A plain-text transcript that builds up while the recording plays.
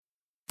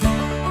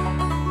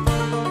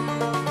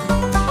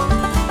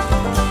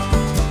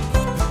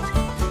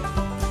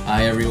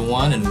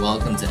everyone, and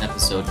welcome to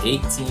episode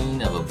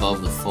 18 of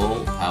Above the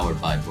Fold,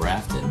 powered by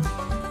Brafton.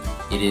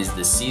 It is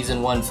the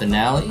season 1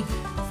 finale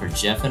for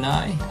Jeff and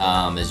I.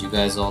 As you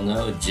guys all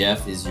know,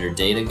 Jeff is your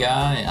data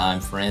guy,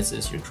 I'm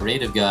Francis, your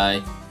creative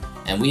guy,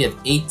 and we have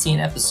 18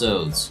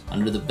 episodes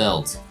under the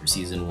belt for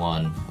season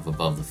 1 of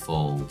Above the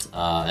Fold.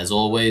 As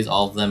always,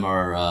 all of them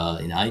are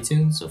in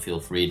iTunes, so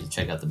feel free to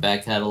check out the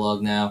back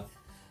catalog now.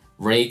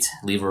 Rate,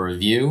 leave a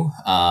review,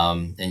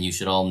 and you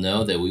should all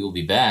know that we will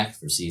be back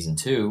for season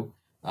 2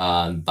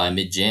 by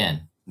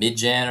mid-Jan,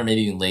 or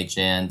maybe even late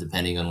Jan,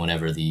 depending on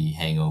whenever the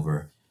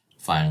hangover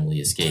finally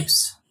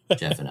escapes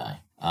Jeff and I.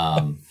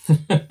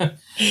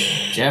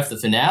 Jeff, the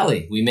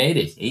finale, we made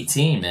it.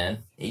 18,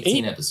 man.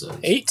 18 episodes.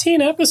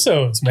 18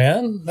 episodes,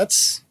 man.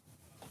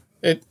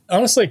 It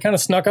honestly kind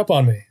of snuck up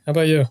on me. How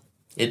about you?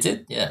 It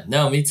did? Yeah.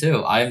 No, me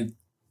too. I'm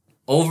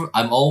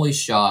always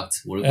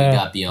shocked we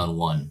got beyond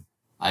 1.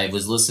 I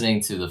was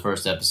listening to the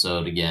first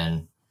episode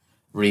again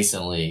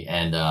recently,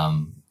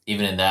 and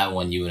even in that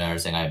one, you and I are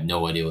saying, I have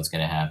no idea what's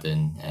going to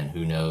happen, and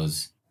who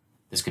knows,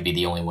 this could be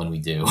the only one we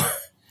do.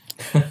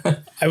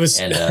 I was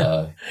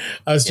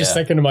just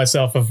thinking to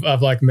myself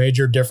of like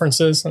major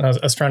differences, and I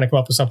was trying to come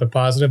up with something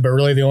positive, but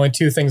really the only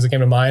two things that came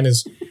to mind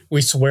is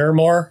we swear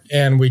more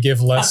and we give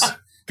less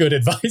good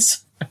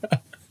advice.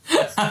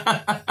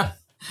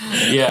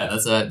 Yeah,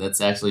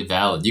 that's actually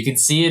valid. You can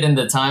see it in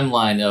the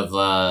timeline of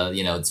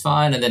it's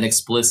fine, and then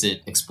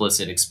explicit.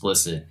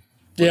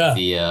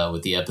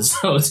 With the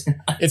episodes.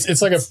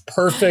 it's like a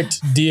perfect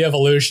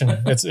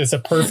de-evolution. It's a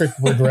perfect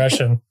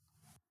regression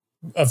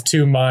of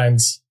two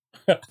minds.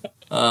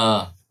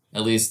 At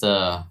least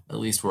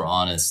we're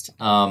honest.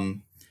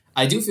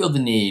 I do feel the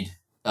need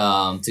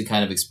to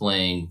kind of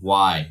explain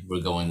why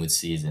we're going with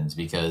seasons,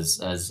 because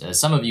as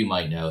some of you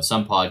might know,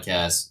 some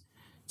podcasts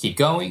keep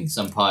going.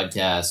 Some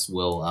podcasts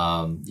will,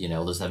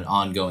 just have an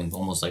ongoing,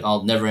 almost like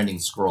never-ending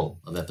scroll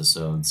of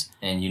episodes,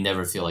 and you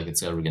never feel like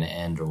it's ever going to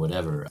end or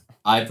whatever.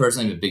 I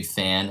personally am a big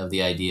fan of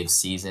the idea of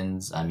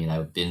seasons. I mean, I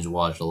binge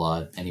watch a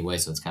lot anyway,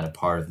 so it's kind of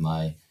part of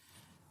my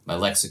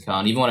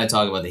lexicon. Even when I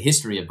talk about the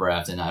history of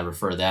Brafton, I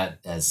refer that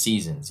as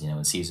seasons.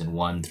 In season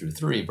 1 through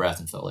 3,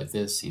 Brafton felt like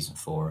this, season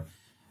 4,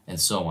 and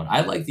so on. I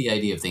like the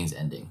idea of things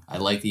ending. I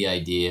like the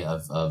idea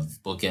of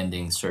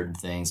bookending certain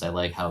things. I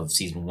like how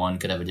season 1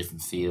 could have a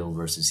different feel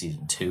versus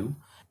season 2.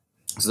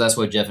 So that's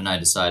why Jeff and I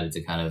decided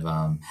to kind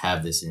of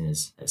have this in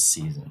as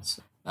seasons.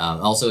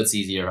 Also, it's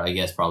easier, I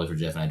guess, probably for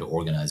Jeff and I to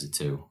organize it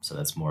too. So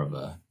that's more of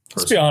a.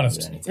 Let's be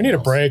honest. We need a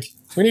break.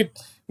 We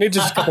need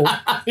just a couple.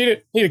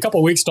 need a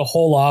couple of weeks to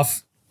hold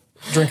off.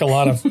 Drink a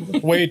lot of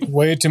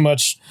way too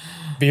much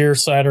beer,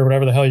 cider,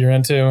 whatever the hell you're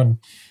into,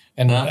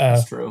 and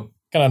that's true.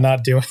 Kind of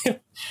not doing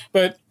it.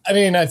 But I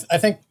mean, I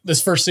think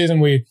this first season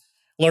we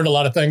learned a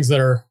lot of things that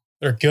are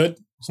good,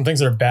 some things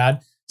that are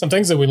bad, some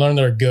things that we learned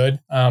that are good.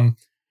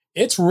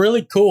 It's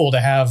really cool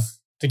to have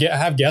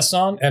guests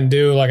on and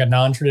do like a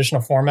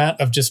non-traditional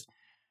format of just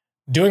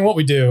doing what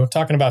we do,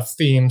 talking about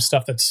themes,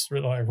 stuff that's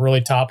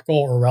really topical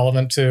or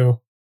relevant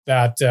to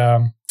that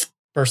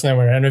person that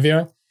we're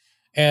interviewing,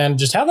 and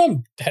just have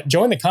them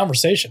join the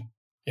conversation,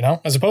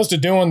 as opposed to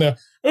doing the,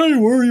 hey,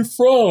 where are you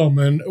from?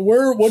 And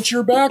what's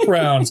your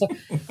background? So,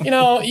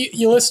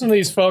 you listen to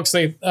these folks,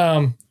 a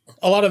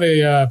lot of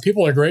the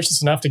people are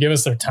gracious enough to give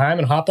us their time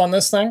and hop on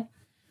this thing.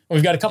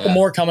 We've got a couple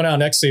more coming out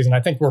next season. I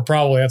think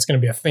that's going to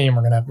be a theme.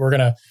 We're going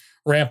to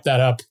ramp that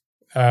up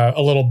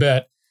a little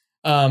bit.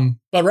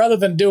 But rather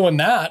than doing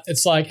that,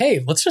 it's like,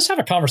 hey, let's just have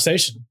a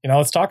conversation.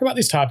 Let's talk about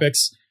these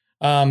topics.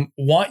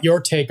 Want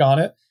your take on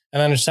it,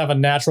 and then just have a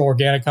natural,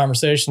 organic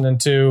conversation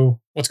into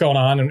what's going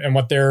on and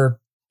what their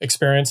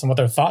experience and what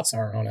their thoughts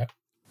are on it.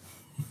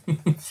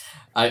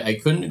 I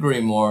couldn't agree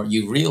more.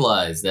 You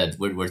realize that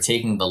we're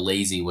taking the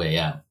lazy way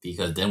out,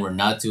 because then we're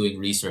not doing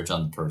research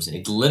on the person.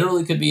 It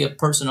literally could be a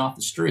person off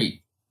the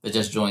street that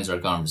just joins our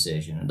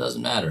conversation. It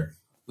doesn't matter.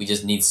 We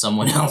just need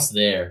someone else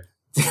there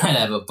to kind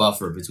of have a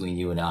buffer between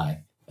you and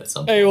I at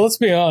some point. Hey, well, let's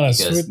be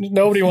honest.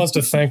 Nobody wants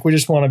to think. We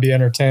just want to be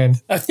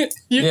entertained.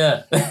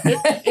 Yeah.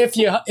 If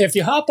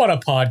you hop on a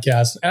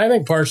podcast, and I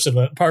think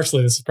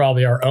partially this is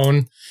probably our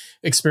own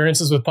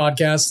experiences with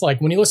podcasts. Like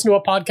when you listen to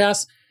a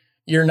podcast,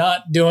 you're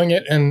not doing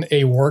it in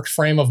a work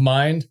frame of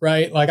mind,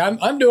 right? Like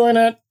I'm doing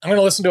it. I'm going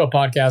to listen to a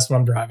podcast when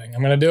I'm driving.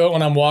 I'm going to do it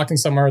when I'm walking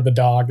somewhere with the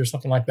dog or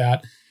something like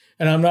that.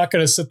 And I'm not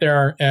going to sit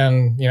there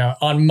and,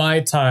 on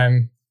my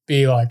time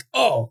be like,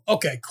 oh,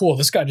 okay, cool.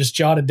 This guy just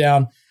jotted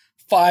down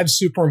 5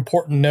 super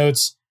important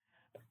notes.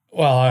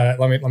 Well,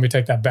 let me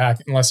take that back.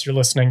 Unless you're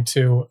listening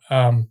to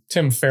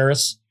Tim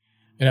Ferriss,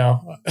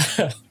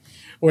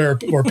 where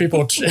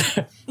people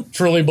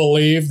truly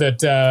believe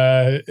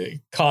that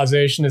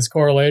causation is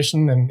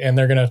correlation, and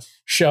they're going to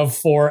shove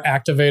 4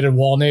 activated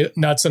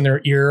walnuts in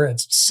their ear at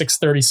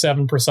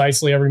 6:37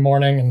 precisely every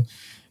morning,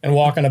 and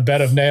walk on a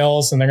bed of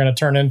nails, and they're going to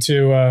turn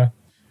into a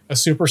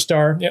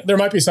superstar. Yeah, there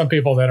might be some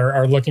people that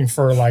are looking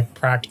for like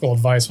practical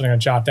advice when they're going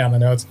to jot down the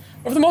notes.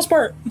 But for the most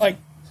part, like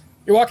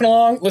you're walking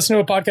along,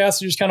 listening to a podcast,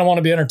 you just kind of want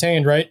to be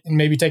entertained, right? And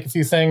maybe take a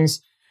few things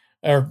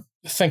or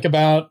think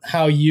about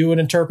how you would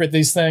interpret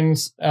these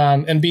things,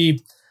 and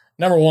be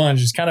number one,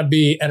 just kind of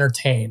be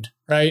entertained,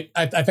 right?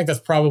 I think that's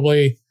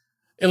probably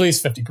at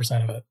least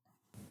 50% of it.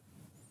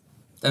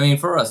 I mean,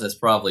 for us, that's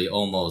probably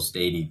almost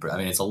 80. I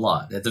mean, it's a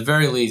lot. At the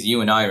very least,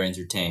 you and I are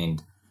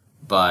entertained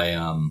by,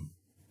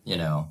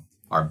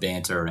 our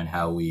banter and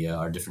how we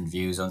our different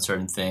views on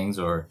certain things,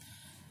 or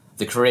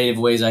the creative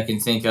ways I can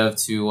think of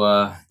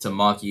to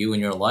mock you in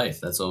your life.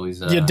 That's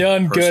always you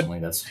done good.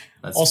 That's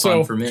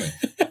also fun for me.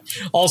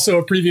 Also,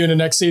 a preview into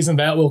next season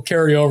that will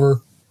carry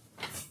over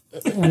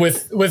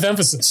with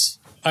emphasis.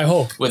 I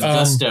hope with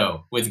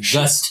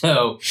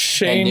gusto.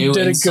 Shane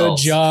did a good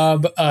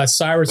job.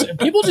 Cyrus,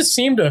 people just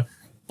seem to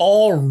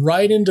fall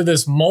right into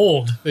this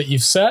mold that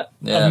you've set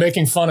of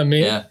making fun of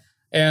me. Yeah.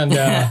 And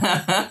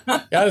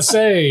gotta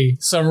say,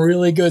 some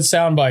really good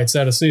sound bites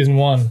out of season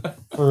 1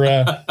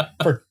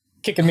 for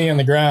kicking me in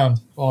the ground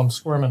while I'm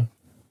squirming.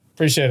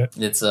 Appreciate it.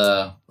 It's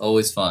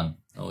always fun.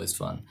 Always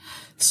fun.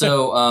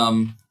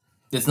 So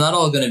it's not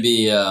all going to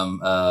be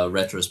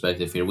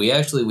retrospective here. We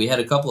had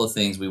a couple of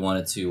things we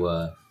wanted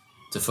to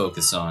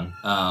focus on.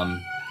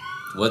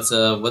 What's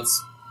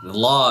the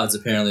law is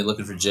apparently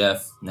looking for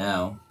Jeff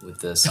now with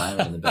the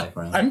siren in the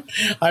background.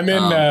 I'm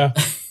in.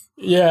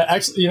 Yeah,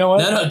 actually, you know what?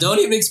 No, don't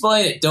even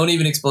explain it.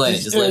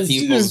 Just let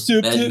people's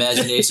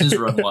imaginations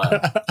run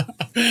wild.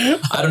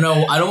 I don't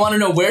know. I don't want to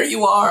know where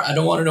you are. I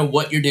don't want to know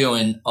what you're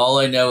doing. All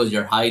I know is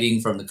you're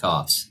hiding from the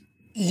cops.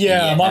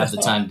 Yeah, I'm on the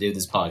time to do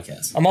this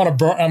podcast.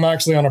 I'm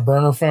actually on a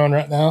burner phone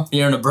right now.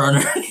 You're on a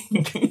burner.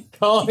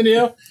 Calling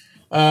you.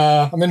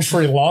 I'm in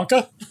Sri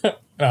Lanka.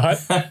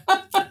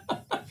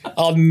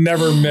 I'll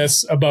never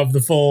miss Above the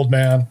Fold,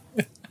 man.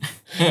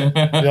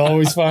 You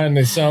always find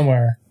me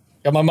somewhere.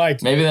 Got my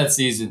mic. Maybe that's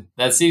season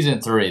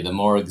 3. The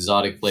more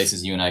exotic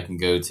places you and I can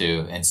go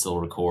to and still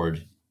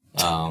record.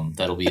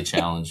 That'll be a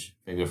challenge,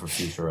 maybe for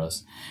future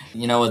us.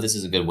 You know what? This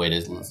is a good way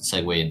to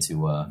segue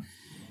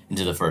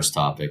into the first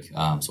topic.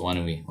 So why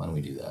don't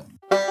we do that?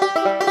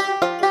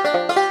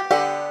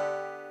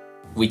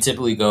 We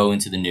typically go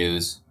into the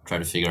news, try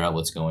to figure out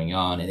what's going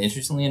on, and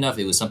interestingly enough,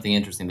 it was something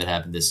interesting that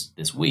happened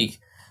this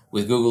week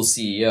with Google's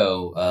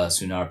CEO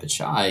Sundar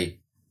Pichai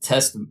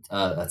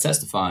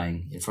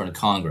testifying in front of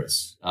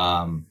Congress.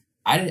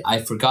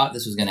 I forgot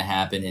this was going to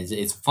happen.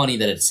 It's funny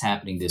that it's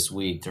happening this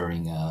week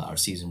during our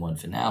season 1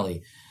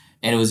 finale,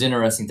 and it was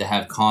interesting to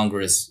have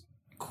Congress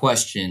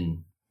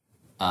question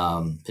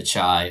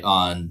Pichai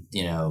on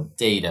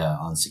data,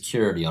 on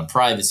security, on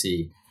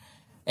privacy,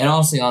 and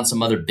also on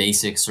some other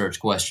basic search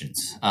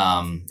questions.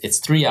 It's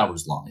 3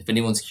 hours long. If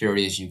anyone's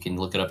curious, you can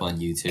look it up on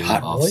YouTube.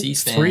 God, off really?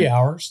 C-SPAN. 3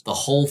 hours? The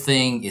whole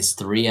thing is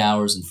 3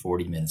 hours and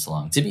 40 minutes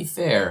long. To be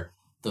fair,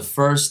 the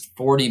first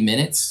 40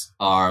 minutes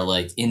are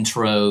like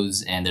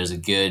intros, and there's a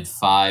good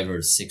 5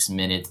 or 6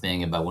 minute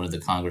thing about one of the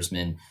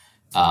congressmen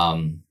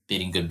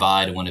bidding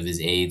goodbye to one of his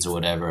aides or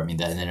whatever. I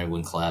mean, and then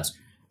everyone claps.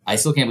 I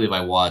still can't believe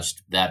I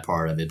watched that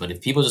part of it. But if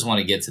people just want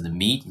to get to the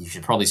meat, you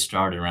should probably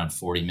start at around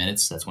 40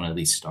 minutes. That's when it at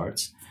least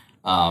starts.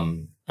 How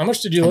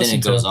much did you listen to?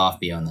 And then it goes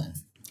off beyond that.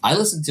 I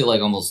listened to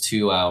like almost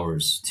 2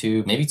 hours,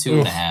 maybe two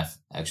and a half,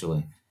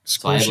 actually.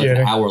 So I had like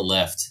an hour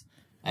left.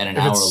 I had an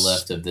hour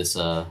left of this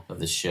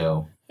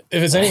show.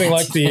 If it's anything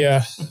like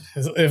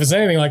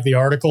the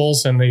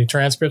articles and the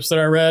transcripts that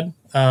I read,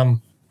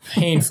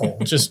 painful,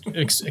 just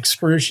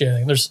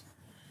excruciating. There's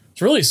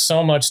really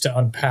so much to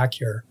unpack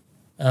here.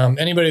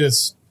 Anybody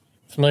that's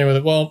familiar with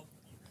it, well,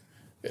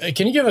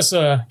 can you give us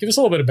a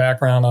little bit of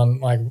background on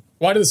like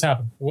why did this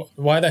happen?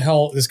 Why the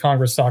hell is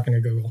Congress talking to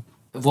Google?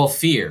 Well,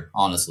 fear,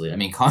 honestly. I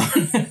mean,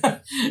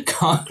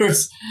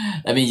 Congress.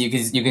 I mean,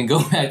 you can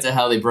go back to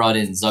how they brought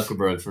in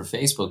Zuckerberg for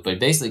Facebook, but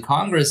basically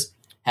Congress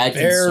had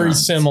very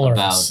similar.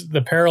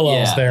 The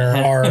parallels there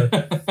are.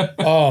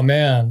 Oh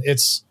man,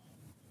 it's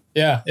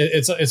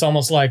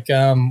almost like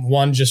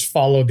one just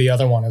followed the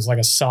other one. It's like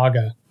a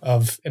saga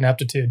of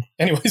ineptitude.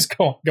 Anyways,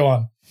 go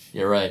on.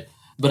 You're right,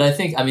 but I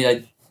think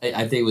I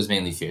think it was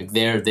mainly fear.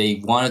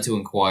 They wanted to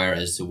inquire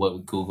as to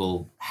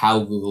how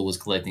Google was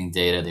collecting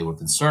data. They were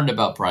concerned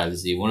about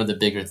privacy. One of the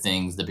bigger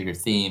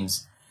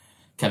themes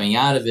coming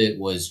out of it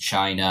was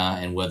China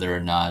and whether or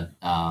not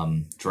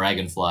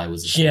Dragonfly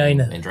was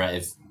China. And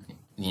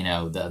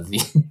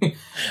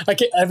I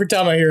can't, every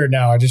time I hear it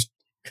now,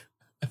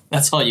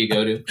 that's all you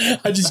go to.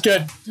 I just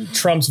get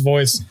Trump's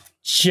voice.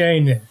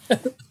 China.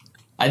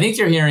 I think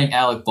you're hearing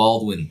Alec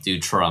Baldwin do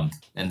Trump,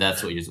 and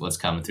that's what's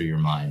coming through your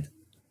mind.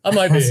 I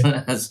might be.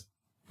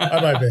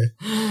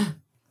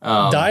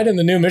 Died in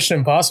the new Mission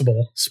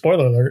Impossible.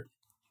 Spoiler alert.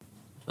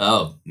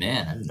 Oh,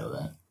 man, I didn't know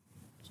that.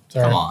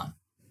 Sorry. Come on.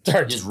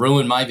 Sorry. You just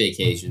ruined my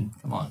vacation.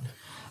 Come on.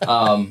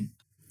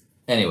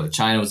 Anyway,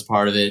 China was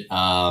part of it.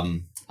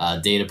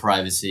 Data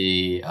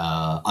privacy,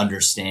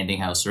 understanding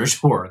how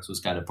search works was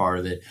kind of part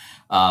of it.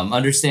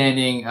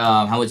 Understanding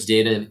how much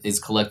data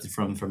is collected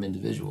from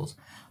individuals.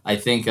 I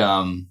think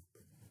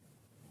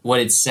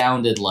what it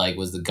sounded like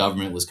was the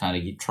government was kind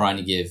of trying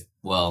to give,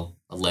 well,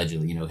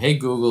 allegedly, hey,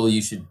 Google,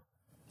 you should,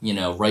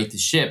 right the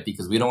ship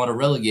because we don't want to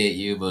relegate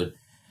you. But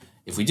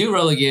if we do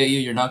relegate you,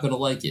 you're not going to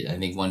like it. I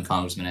think one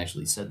congressman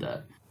actually said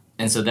that.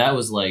 And so that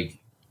was like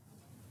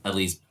at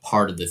least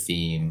part of the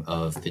theme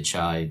of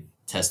Pichai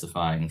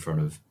testifying in front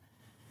of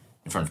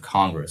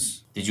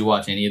Congress. Did you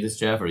watch any of this,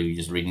 Jeff, or are you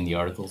just reading the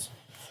articles?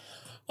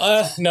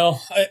 No,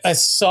 I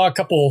saw a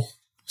couple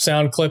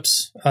sound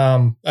clips.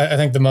 I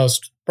think the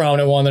most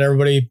prominent one that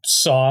everybody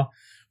saw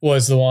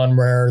was the one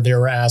where they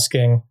were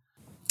asking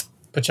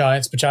Pichai.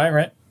 It's Pichai,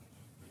 right?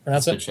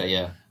 Pronounce it? Pichai,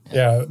 yeah.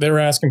 Yeah, they were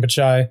asking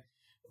Pichai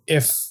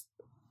if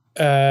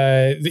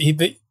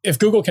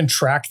Google can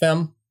track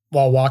them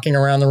while walking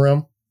around the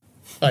room.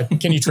 Like,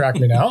 can you track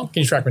me now?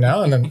 Can you track me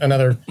now? And then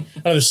another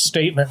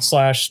statement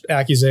 /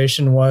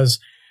 accusation was,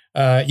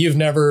 you've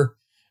never,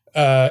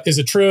 is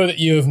it true that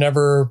you've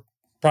never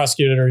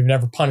prosecuted or you've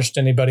never punished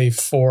anybody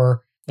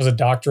for, was it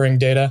doctoring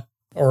data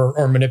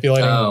or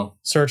manipulating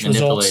search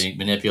results?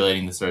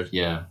 Manipulating the search,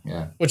 yeah.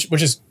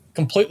 Which is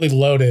completely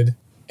loaded.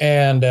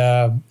 And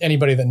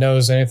anybody that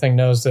knows anything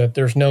knows that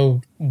there's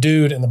no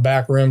dude in the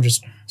back room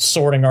just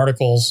sorting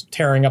articles,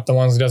 tearing up the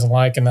ones he doesn't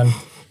like, and then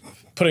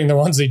putting the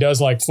ones he does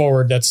like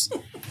forward. That's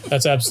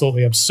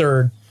absolutely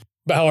absurd.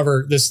 But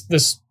however,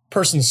 this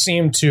person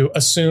seemed to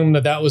assume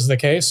that was the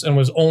case and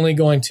was only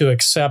going to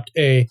accept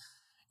a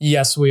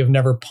yes, we have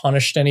never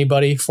punished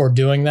anybody for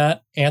doing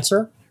that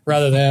answer,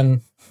 rather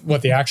than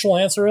what the actual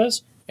answer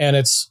is. And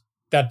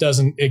that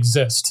doesn't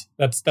exist.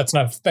 That's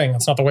not a thing.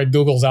 That's not the way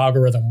Google's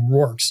algorithm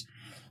works.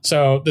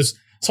 So this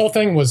whole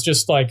thing was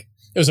just like,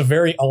 it was a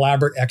very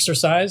elaborate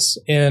exercise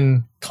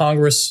in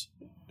Congress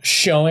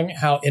showing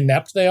how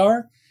inept they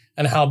are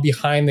and how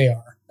behind they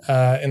are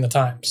in the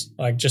times,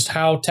 like just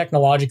how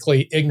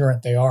technologically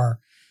ignorant they are.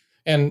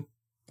 And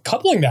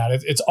coupling that,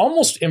 it's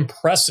almost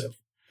impressive,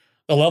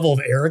 the level of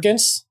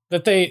arrogance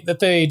that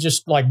they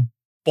just like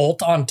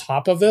bolt on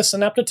top of this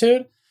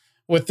ineptitude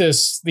with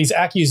these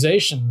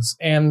accusations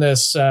and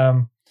this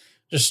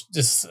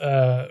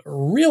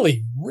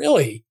really,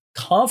 really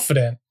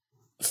confident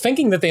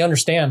thinking that they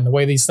understand the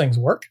way these things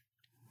work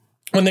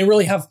when they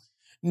really have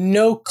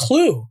no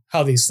clue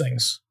how these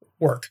things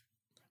work,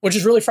 which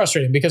is really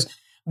frustrating because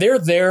they're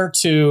there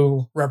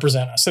to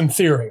represent us in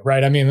theory,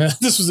 right? I mean,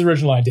 this was the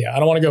original idea. I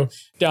don't want to go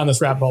down this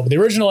rabbit hole, but the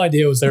original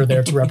idea was they're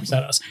there to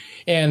represent us.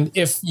 And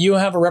if you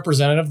have a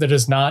representative that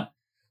is not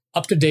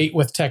up to date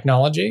with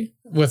technology,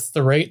 with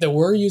the rate that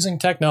we're using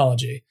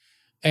technology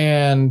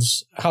and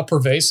how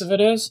pervasive it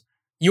is,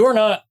 you are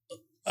not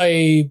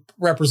a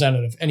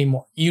representative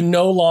anymore. You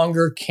no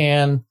longer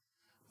can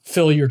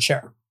fill your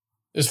chair,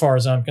 as far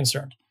as I'm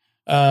concerned.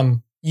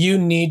 You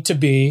need to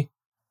be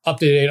up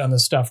to date on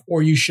this stuff,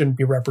 or you shouldn't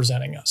be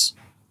representing us.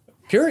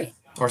 Period.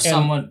 Or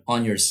someone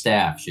on your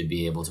staff should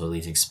be able to at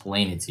least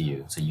explain it to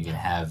you, so you can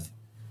have,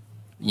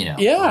 the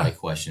right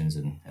questions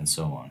and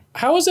so on.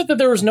 How is it that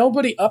there was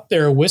nobody up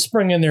there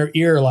whispering in their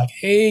ear, like,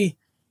 "Hey,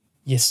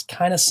 you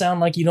kind of sound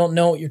like you don't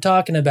know what you're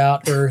talking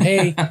about," or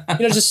 "Hey,"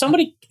 just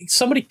somebody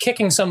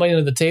kicking somebody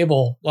into the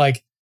table,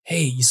 like,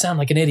 "Hey, you sound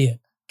like an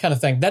idiot," kind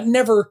of thing. That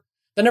never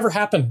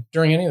happened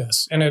during any of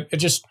this, and it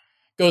just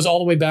goes all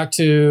the way back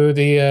to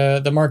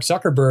the Mark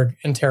Zuckerberg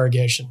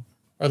interrogation,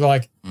 where they're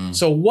like,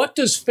 "So what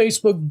does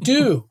Facebook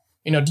do?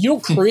 You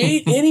don't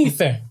create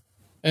anything,"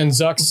 and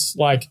Zuck's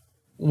like,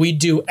 "We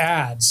do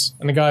ads,"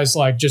 and the guy's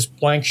like, just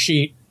blank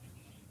sheet,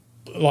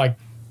 like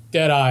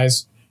dead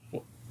eyes.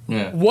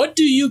 Yeah. What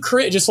do you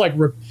create? It just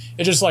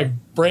like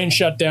brain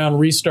shut down,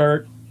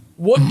 restart.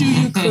 What do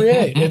you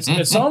create?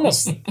 It's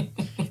almost,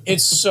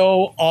 it's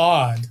so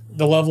odd,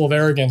 the level of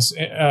arrogance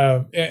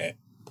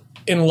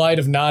in light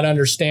of not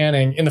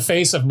understanding, in the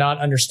face of not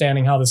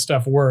understanding how this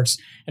stuff works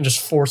and just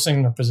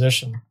forcing their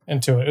position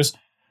into it. It was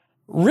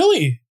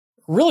really,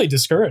 really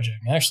discouraging,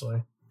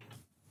 actually.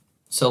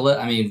 So,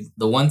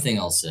 the one thing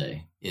I'll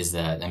say is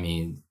that,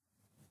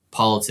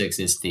 politics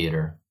is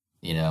theater.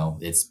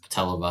 It's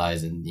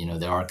televised,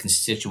 and, there are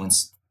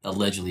constituents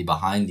allegedly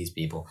behind these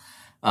people.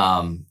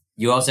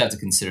 You also have to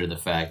consider the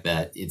fact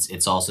that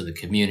it's also the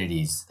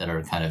communities that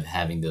are kind of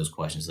having those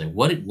questions. Like,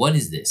 what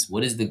is this?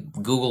 What is the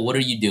Google? What are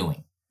you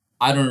doing?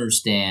 I don't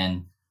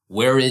understand.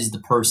 Where is the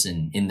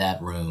person in that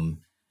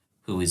room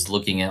who is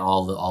looking at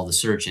all the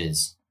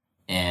searches,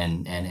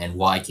 and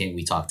why can't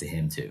we talk to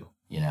him too?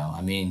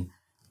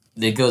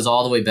 It goes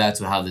all the way back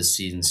to how this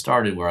season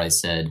started, where I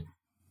said,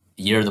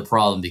 you're the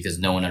problem because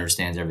no one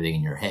understands everything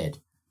in your head.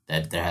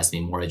 That there has to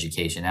be more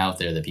education out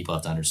there, that people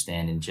have to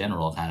understand in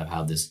general kind of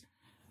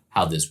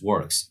how this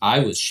works. I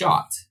was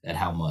shocked at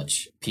how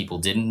much people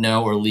didn't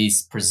know, or at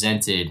least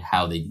presented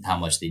how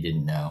much they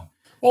didn't know.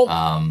 Well,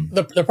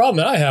 the problem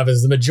that I have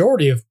is the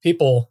majority of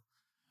people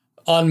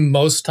on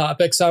most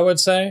topics, I would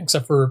say,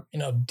 except for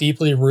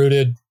deeply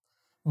rooted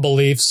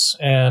beliefs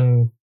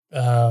and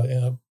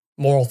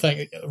moral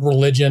thing,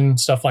 religion,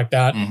 stuff like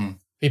that. Mm-hmm.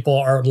 People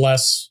are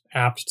less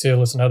apt to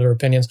listen to other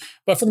opinions.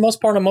 But for the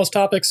most part, on most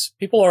topics,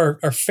 people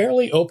are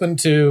fairly open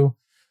to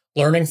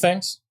learning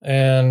things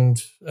and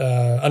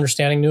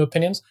understanding new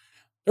opinions.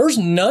 There was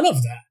none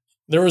of that.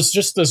 There was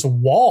just this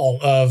wall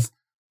of,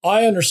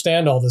 I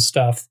understand all this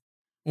stuff,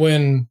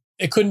 when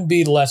it couldn't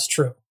be less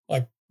true.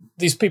 Like,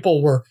 these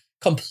people were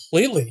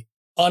completely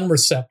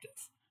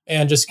unreceptive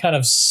and just kind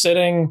of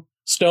sitting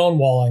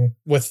stonewalling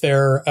with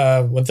their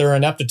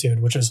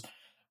ineptitude, which is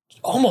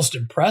almost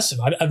impressive.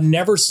 I've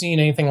never seen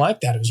anything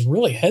like that. It was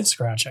really head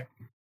scratching.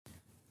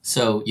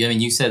 So, I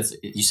mean, you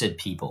said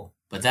people,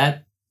 but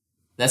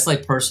that's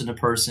like person to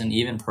person,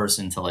 even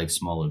person to like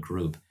smaller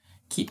group.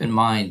 Keep in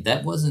mind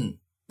that wasn't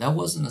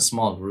a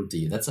small group to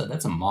you. That's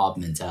a mob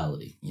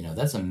mentality. You know,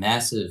 that's a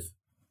massive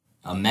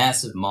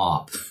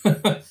mob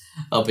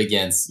up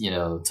against, you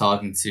know,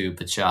 talking to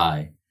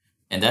Pachai,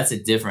 and that's a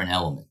different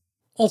element.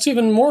 Well, it's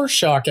even more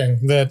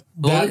shocking that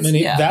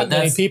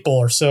many people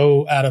are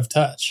so out of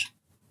touch.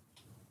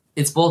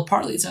 It's both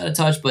partly it's out of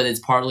touch, but it's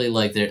partly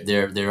like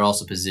they're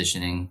also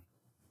positioning.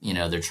 You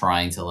know, they're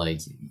trying to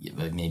like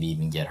maybe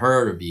even get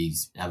hurt or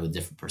have a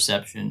different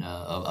perception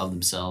of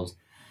themselves,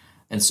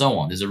 and so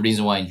on. There's a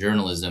reason why in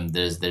journalism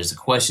there's the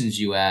questions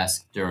you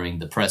ask during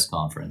the press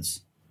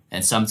conference,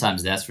 and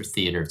sometimes that's for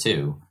theater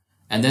too.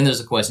 And then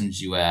there's the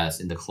questions you ask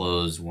in the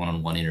closed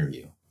one-on-one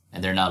interview,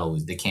 and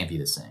they can't be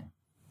the same.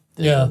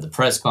 The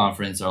press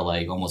conference are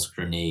like almost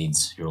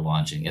grenades you're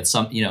launching. It's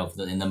you know,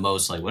 in the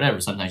most like whatever.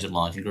 Sometimes you're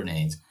launching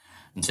grenades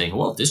and saying,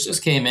 "Well, this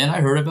just came in.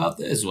 I heard about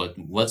this.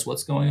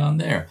 What's going on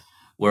there?"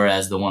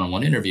 Whereas the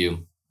one-on-one interview,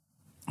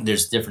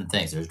 there's different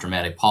things. There's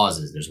dramatic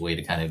pauses. There's a way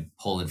to kind of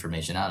pull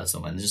information out of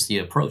someone. Just the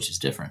approach is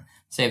different.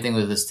 Same thing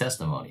with this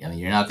testimony. I mean,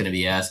 you're not going to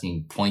be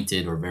asking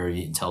pointed or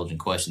very intelligent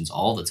questions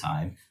all the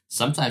time.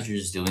 Sometimes you're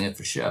just doing it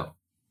for show.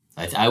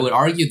 I would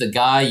argue the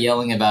guy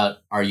yelling about,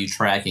 "Are you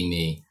tracking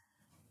me?"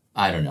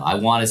 I don't know. I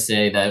want to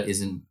say that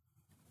isn't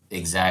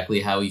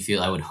exactly how he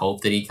feels. I would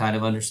hope that he kind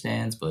of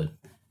understands, but...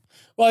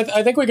 Well,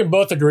 I think we can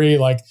both agree,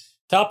 like,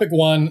 topic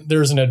one,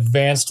 there's an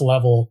advanced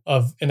level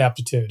of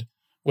ineptitude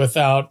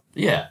without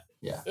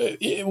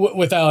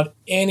without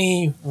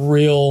any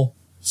real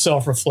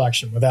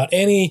self-reflection, without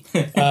any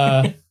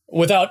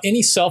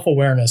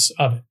self-awareness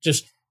of it,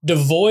 just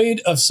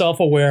devoid of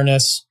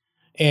self-awareness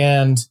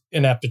and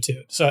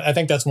ineptitude. So I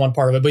think that's one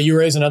part of it. But you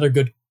raise another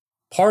good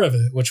part of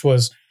it, which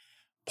was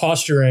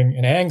posturing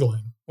and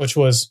angling, which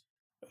was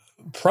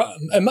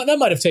that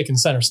might have taken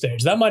center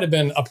stage. That might have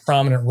been a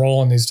prominent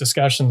role in these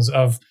discussions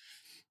of.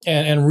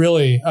 And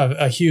really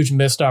a huge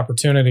missed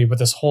opportunity with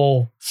this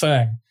whole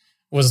thing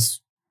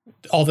was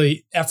all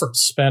the effort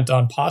spent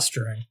on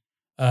posturing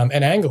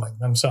and angling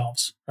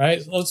themselves,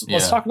 right?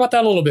 Let's talk about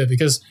that a little bit,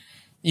 because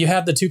you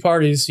had the two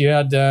parties, you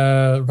had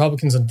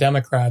Republicans and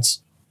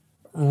Democrats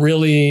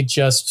really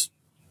just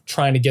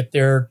trying to get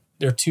their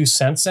 2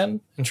 cents in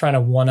and trying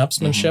to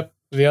one-upsmanship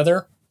the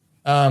other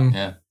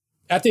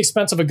at the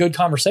expense of a good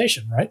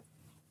conversation, right?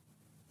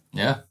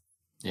 Yeah.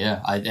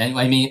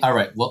 I mean, all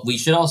right, well, we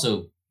should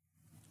also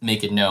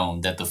make it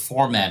known that the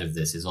format of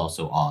this is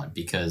also odd,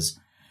 because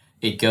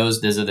it goes,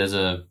 there's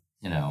a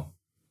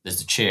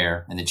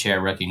chair, and the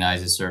chair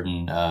recognizes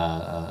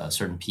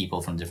certain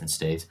people from different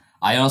states.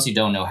 I honestly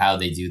don't know how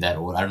they do that.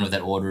 I don't know if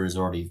that order is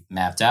already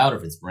mapped out or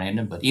if it's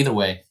random, but either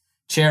way,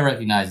 chair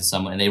recognizes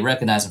someone and they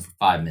recognize them for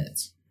 5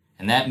 minutes.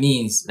 And that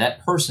means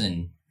that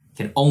person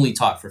can only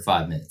talk for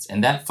 5 minutes.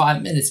 And that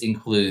 5 minutes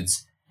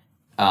includes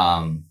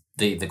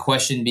the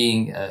question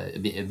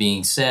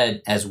being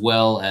said, as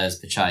well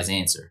as Pachai's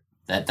answer.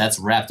 That's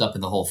wrapped up in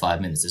the whole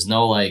 5 minutes. There's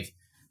no like,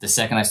 the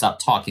second I stop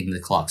talking, the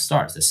clock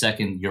starts. The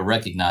second you're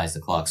recognized,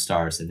 the clock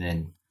starts. And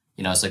then,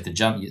 you know, it's like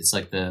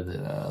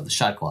the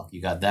shot clock.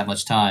 You got that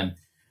much time.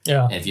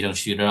 Yeah. And if you don't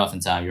shoot it off in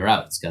time, you're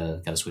out. It's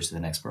gotta switch to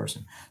the next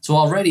person. So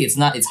already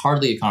it's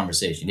hardly a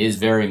conversation. It is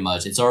very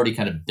much, it's already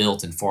kind of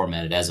built and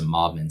formatted as a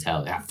mob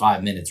mentality. I have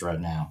 5 minutes right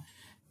now.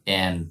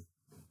 And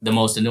the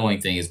most annoying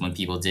thing is when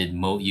people did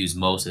use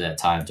most of that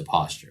time to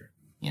posture.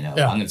 You know,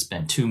 I'm going to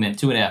spend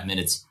 2.5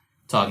 minutes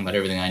talking about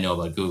everything I know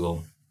about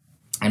Google.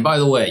 And by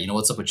the way, you know,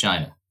 what's up with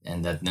China?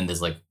 And then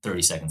there's like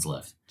 30 seconds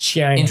left.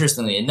 China.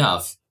 Interestingly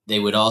enough, they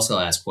would also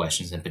ask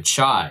questions, and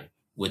Pachai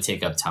would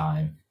take up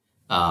time,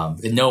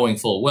 knowing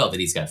full well that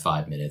he's got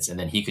 5 minutes, and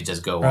then he could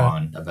just go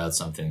on about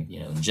something, you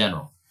know, in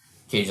general.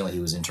 Occasionally he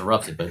was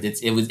interrupted, but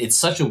it's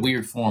such a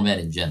weird format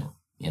in general.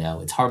 You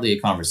know, it's hardly a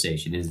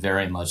conversation. It is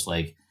very much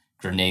like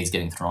grenades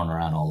getting thrown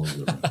around all over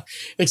the room.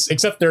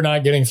 Except they're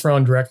not getting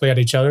thrown directly at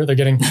each other. They're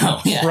getting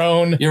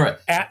thrown. You're right.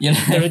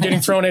 They're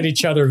getting thrown at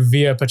each other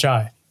via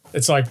Pachai.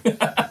 It's like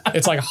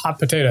a hot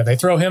potato. They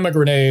throw him a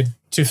grenade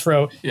to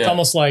throw. Yeah. It's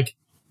almost like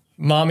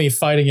mommy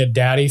fighting a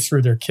daddy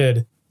through their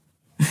kid.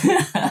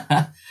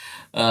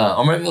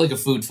 Or maybe like a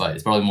food fight.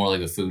 It's probably more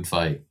like a food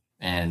fight.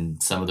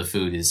 And some of the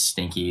food is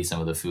stinky. Some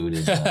of the food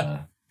is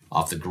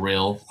off the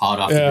grill, hot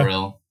off the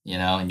grill, you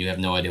know, and you have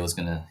no idea what's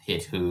going to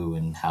hit who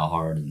and how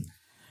hard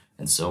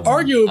and so on.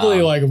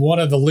 Arguably like one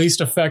of the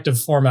least effective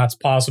formats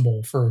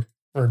possible for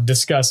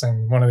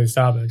discussing one of these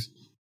topics.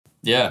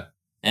 Yeah.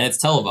 And it's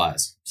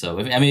televised. So,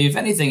 if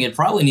anything, it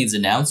probably needs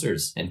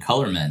announcers and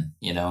color men,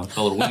 you know,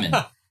 colored women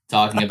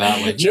talking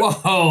about like,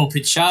 whoa,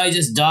 Pachai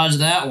just dodged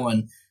that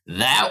one.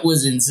 That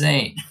was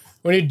insane.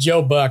 We need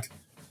Joe Buck.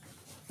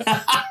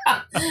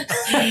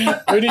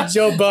 We need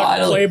Joe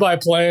Buck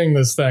play-by-playing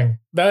this thing.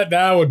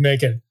 That would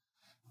make it.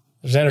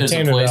 There's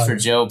a place for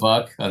Joe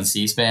Buck on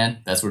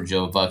C-SPAN. That's where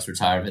Joe Buck's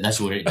retirement. That's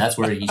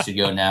where he should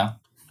go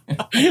now.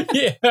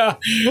 Yeah,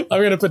 I'm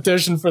gonna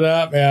petition for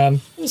that,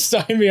 man.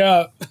 Sign me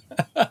up.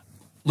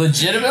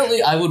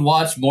 Legitimately, I would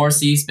watch more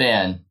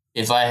C-SPAN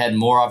if I had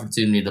more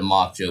opportunity to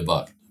mock Joe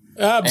Buck.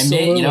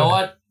 Absolutely. And you know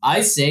what?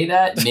 I say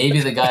that, maybe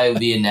the guy would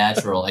be a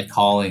natural at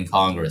calling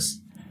Congress.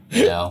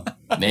 You know,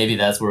 maybe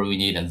that's where we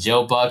need him.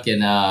 Joe Buck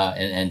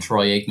and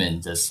Troy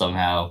Aikman, just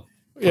somehow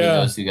putting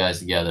those two guys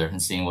together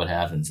and seeing what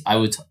happens. I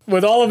would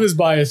with all of his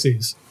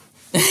biases.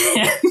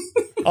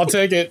 I'll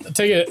take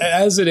it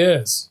as it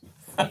is.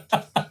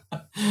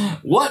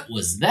 What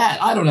was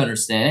that? I don't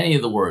understand any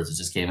of the words that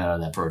just came out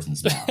of that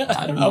person's mouth.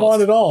 I don't know. I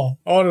want it all.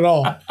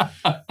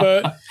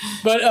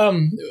 But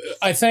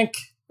I think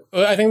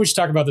we should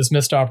talk about this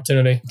missed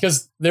opportunity,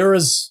 because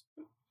there's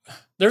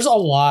a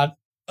lot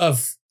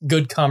of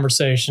good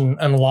conversation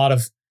and a lot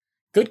of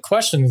good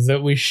questions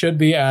that we should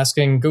be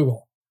asking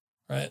Google,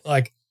 right?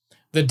 Like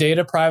the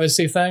data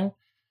privacy thing.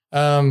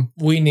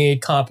 We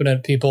need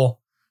competent people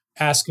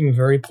asking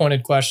very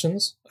pointed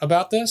questions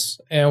about this,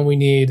 and we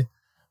need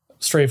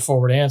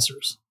straightforward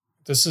answers.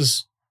 This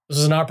is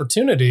an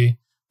opportunity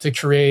to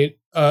create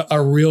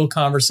a real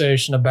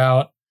conversation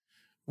about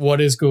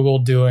what is Google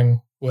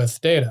doing with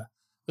data.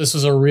 This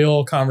is a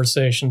real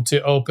conversation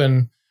to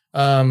open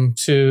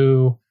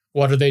to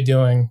what are they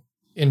doing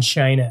in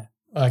China.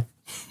 Like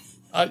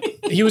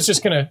he was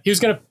gonna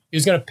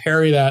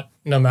parry that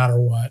no matter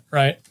what,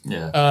 right?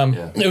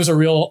 It was a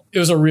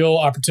real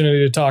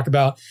opportunity to talk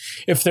about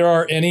if there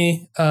are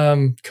any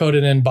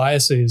coded in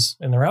biases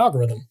in their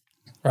algorithm,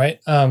 right?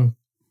 And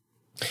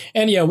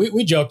yeah,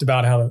 we joked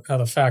about how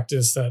the fact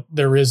is that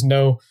there is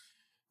no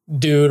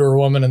dude or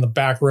woman in the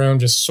back room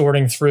just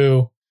sorting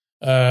through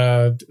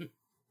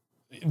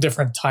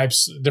different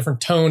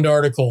toned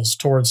articles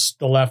towards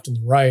the left and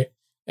the right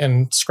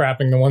and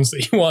scrapping the ones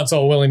that he wants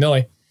all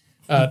willy-nilly.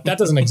 That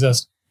doesn't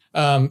exist.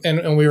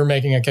 And we were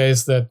making a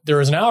case that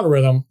there is an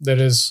algorithm that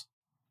is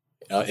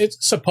it's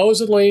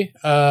supposedly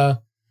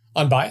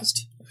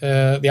unbiased.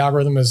 The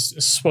algorithm is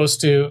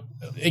supposed to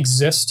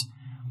exist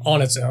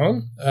on its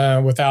own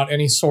without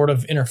any sort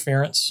of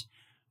interference,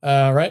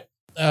 right?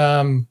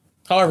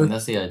 However,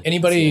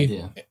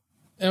 anybody,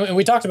 and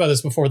we talked about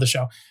this before the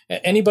show,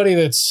 anybody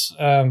that's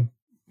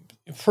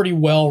pretty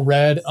well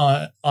read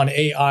on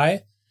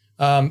AI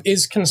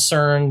is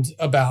concerned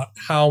about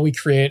how we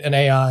create an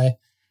AI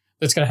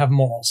that's going to have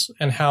morals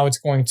and how it's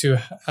going to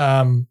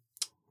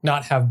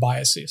not have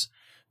biases,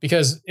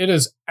 because it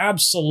is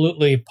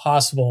absolutely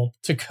possible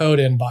to code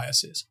in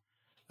biases.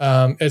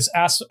 It's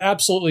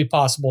absolutely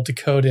possible to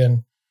code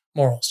in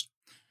morals.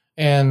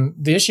 And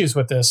the issues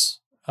with this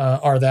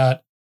are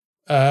that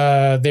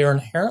they are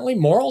inherently,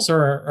 morals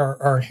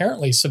are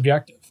inherently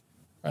subjective.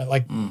 Right?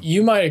 Like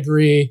you might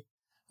agree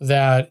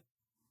that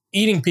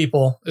eating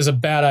people is a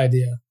bad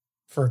idea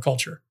for a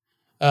culture.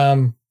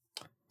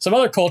 Some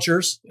other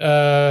cultures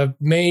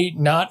may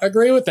not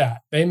agree with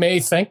that. They may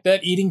think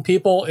that eating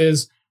people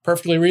is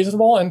perfectly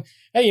reasonable. And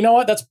hey, you know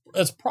what?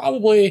 That's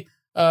probably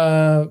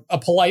a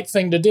polite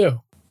thing to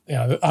do.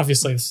 Yeah,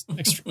 obviously,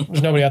 there's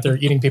nobody out there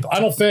eating people. I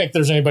don't think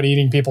there's anybody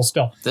eating people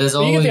still. There's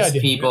always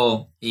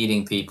people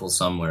eating people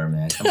somewhere,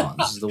 man. Come on,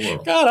 this is the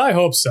world. God, I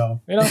hope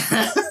so. You know,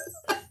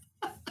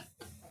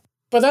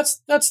 but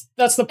that's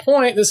the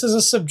point. This is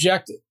a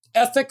subjective.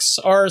 Ethics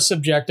are a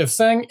subjective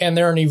thing, and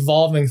they're an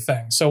evolving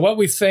thing. So what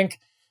we think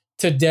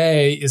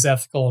today is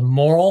ethical and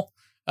moral,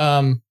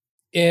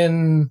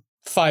 in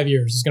 5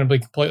 years is going to be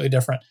completely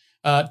different.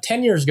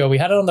 10 years ago, we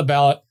had it on the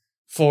ballot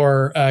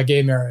for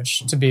gay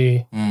marriage to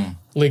be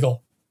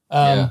legal.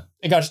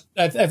 It got,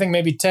 I think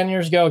maybe 10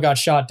 years ago, it got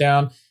shot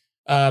down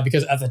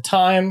because at the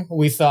time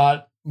we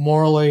thought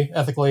morally,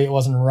 ethically, it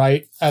wasn't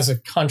right as a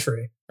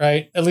country,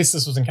 right? At least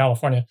this was in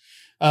California.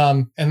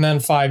 And then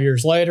 5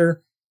 years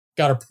later,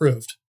 got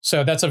approved.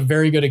 So that's a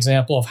very good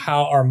example of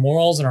how our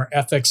morals and our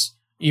ethics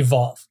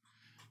evolve.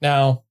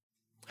 Now,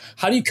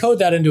 how do you code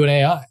that into an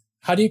AI?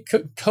 How do you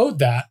code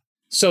that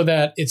so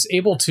that it's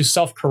able to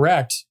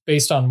self-correct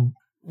based on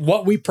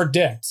what we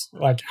predict,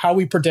 like how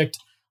we predict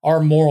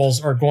our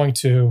morals are going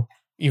to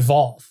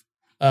evolve,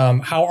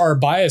 how our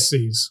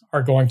biases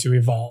are going to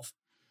evolve?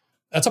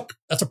 That's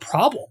a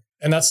problem.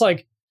 And that's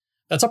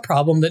a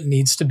problem that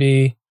needs to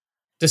be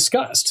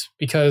discussed,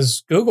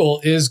 because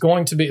Google is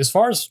going to be, as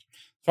far as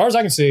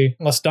I can see,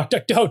 unless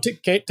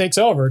DuckDuckGo takes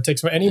over,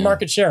 takes any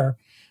market share,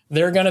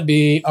 they're going to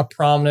be a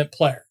prominent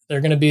player. They're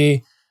going to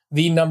be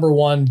the number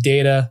one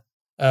data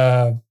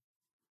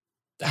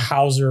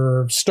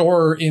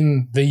store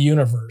in the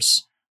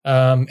universe.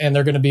 And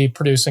they're going to be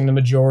producing the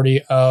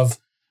majority of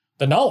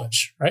the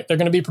knowledge, right? They're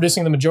going to be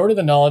producing the majority of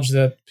the knowledge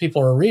that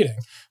people are reading.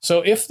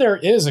 So if there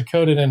is a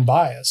coded in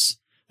bias,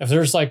 if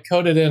there's like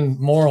coded in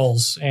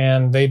morals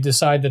and they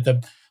decide that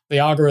the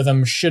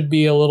algorithm should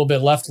be a little bit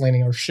left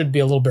leaning or should be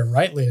a little bit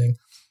right leaning,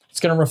 it's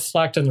going to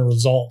reflect in the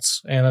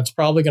results, and it's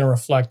probably going to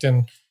reflect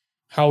in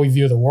how we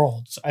view the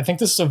world. So I think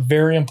this is a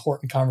very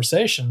important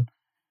conversation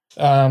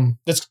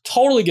that's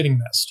totally getting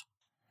missed.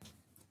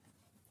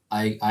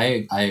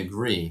 I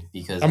agree,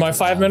 because am I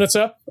 5 minutes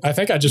up? I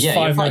think I just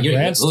 5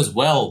 minutes. It was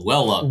well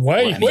up.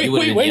 Wait,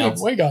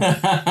 God.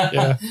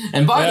 Yeah.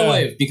 And by the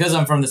way, because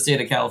I'm from the state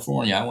of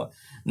California,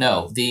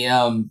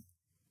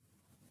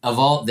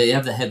 they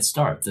have the head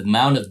start, the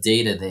amount of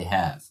data they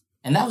have.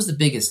 And that was the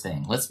biggest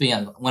thing. Let's be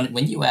honest.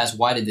 When you asked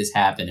why did this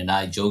happen, and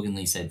I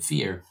jokingly said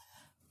fear,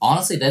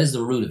 honestly, that is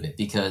the root of it,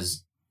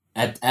 because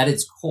at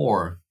its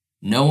core,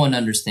 no one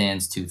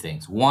understands two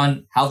things.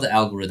 One, how the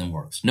algorithm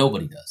works.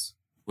 Nobody does.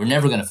 We're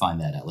never going to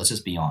find that out. Let's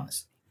just be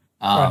honest.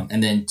 Right.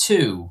 And then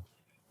two,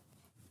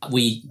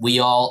 we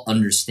all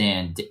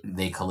understand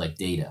they collect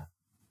data.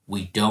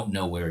 We don't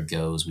know where it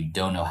goes. We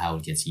don't know how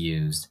it gets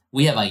used.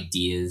 We have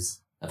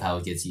ideas of how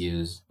it gets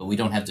used, but we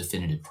don't have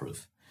definitive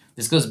proof.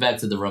 This goes back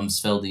to the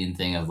Rumsfeldian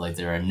thing of like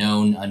there are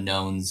known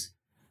unknowns,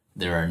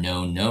 there are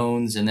known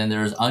knowns, and then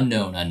there's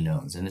unknown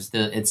unknowns. And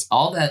it's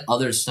all that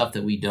other stuff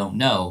that we don't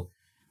know.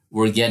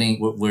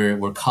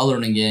 We're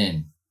coloring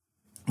in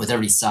with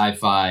every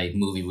sci-fi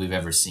movie we've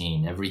ever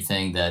seen,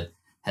 everything that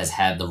has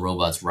had the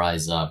robots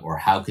rise up, or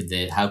how could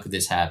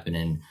this happen?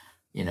 And,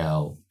 you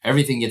know,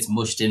 everything gets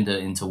mushed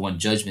into one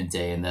Judgment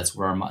Day. And that's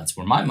where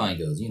my mind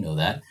goes. You know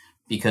that,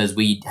 because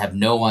we have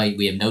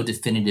no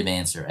definitive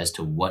answer as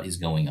to what is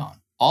going on.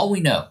 All we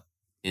know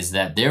is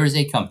that there is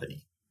a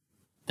company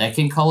that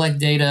can collect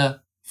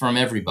data from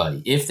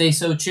everybody if they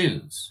so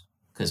choose,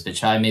 because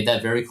Pichai made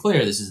that very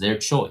clear. This is their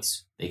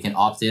choice. They can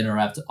opt in or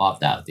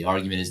opt out. The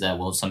argument is that,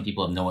 well, some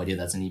people have no idea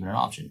that's even an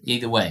option.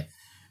 Either way,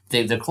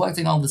 they're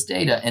collecting all this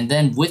data, and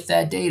then with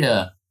that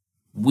data,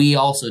 we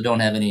also don't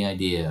have any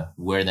idea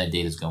where that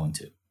data is going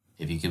to.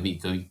 If it could be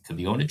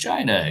going to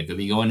China, it could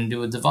be going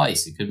into a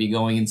device, it could be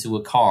going into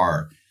a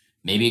car.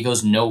 Maybe it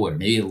goes nowhere.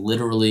 Maybe it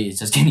literally is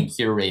just getting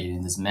curated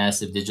in this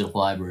massive digital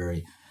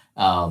library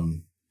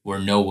where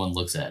no one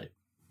looks at it.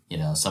 You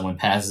know, someone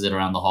passes it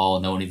around the hall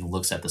and no one even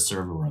looks at the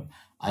server room.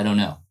 I don't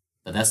know,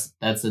 but that's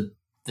the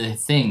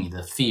thing,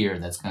 the fear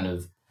that's kind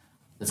of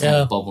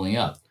bubbling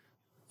up.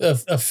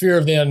 A fear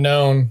of the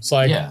unknown. It's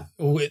like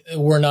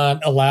we're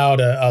not allowed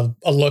a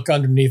look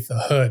underneath the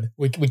hood.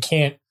 We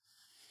can't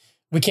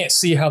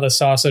see how the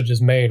sausage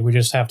is made. We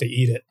just have to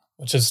eat it,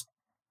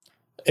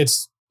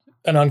 it's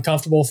an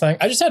uncomfortable thing.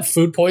 I just had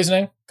food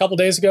poisoning a couple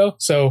days ago,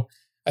 so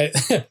I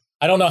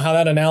I don't know how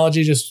that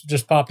analogy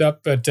just popped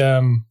up, but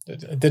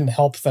it didn't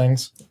help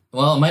things.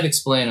 Well, it might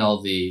explain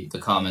all the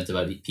comment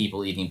about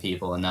people eating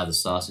people and now the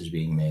sausage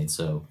being made.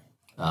 So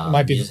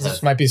might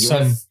be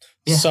some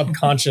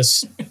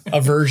subconscious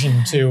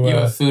aversion to you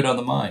have food on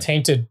the mind,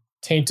 tainted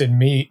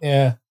meat.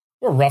 Yeah,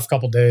 we're a rough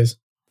couple days.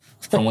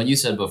 From what you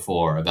said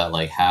before about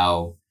like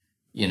how,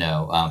 you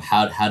know,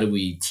 how do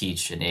we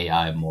teach an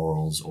AI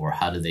morals, or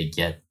how do they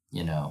get,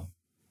 you know,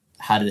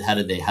 how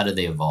did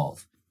they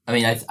evolve? I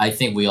mean, I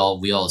think we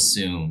all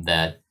assume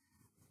that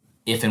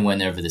if and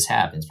whenever this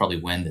happens, probably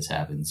when this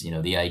happens, you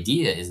know, the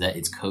idea is that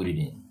it's coded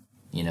in,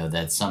 you know,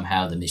 that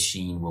somehow the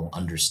machine will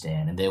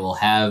understand and they will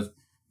have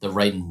the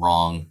right and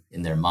wrong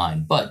in their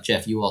mind. But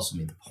Jeff, you also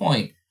made the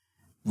point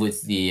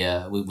with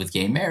the with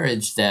gay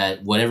marriage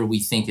that whatever we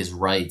think is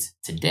right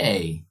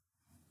today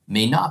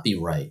may not be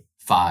right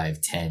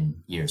 5-10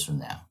 years from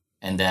now,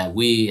 and that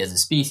we as a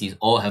species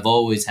have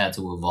always had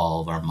to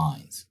evolve our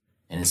minds.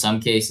 And in some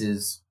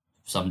cases,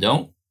 some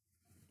don't,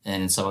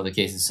 and in some other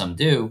cases, some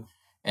do.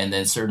 And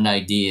then certain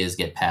ideas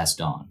get passed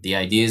on. The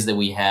ideas that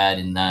we had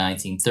in the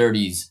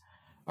 1930s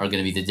are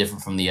going to be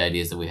different from the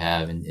ideas that we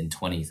have in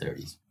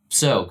 2030s.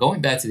 So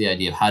going back to the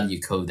idea of how do you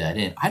code that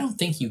in, I don't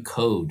think you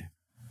code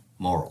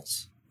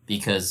morals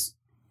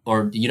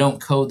or you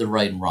don't code the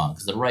right and wrong,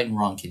 because the right and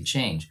wrong can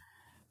change.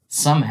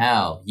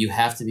 Somehow you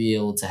have to be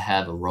able to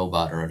have a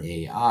robot or an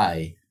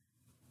AI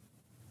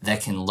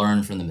that can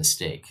learn from the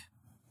mistake,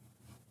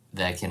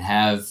 that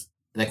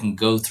can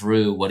go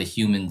through what a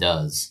human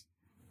does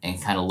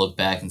and kind of look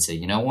back and say,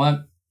 you know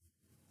what,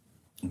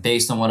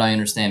 based on what I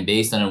understand,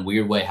 based on a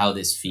weird way how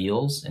this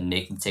feels, and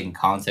taking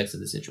context of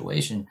the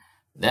situation,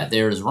 that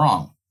there is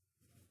wrong.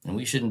 And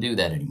we shouldn't do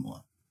that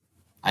anymore.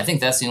 I think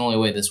that's the only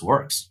way this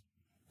works.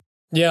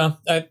 Yeah.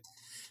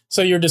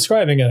 So you're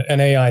describing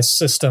an AI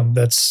system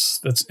that's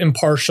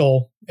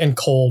impartial and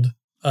cold,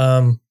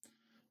 and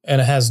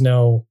it has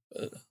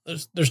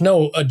there's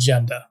no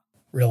agenda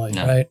really,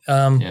 no. Right?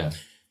 Yeah.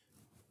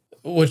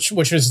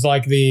 Which is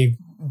like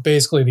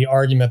basically the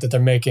argument that they're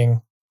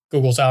making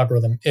Google's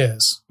algorithm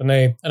is.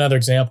 And another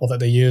example that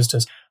they used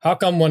is, how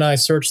come when I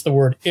search the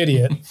word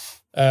idiot,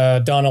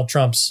 Donald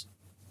Trump's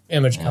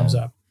image comes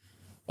up?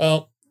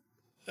 Well,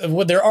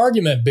 what their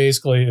argument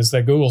basically is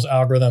that Google's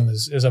algorithm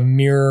is a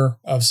mirror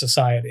of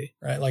society,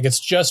 right? Like it's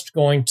just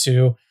going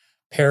to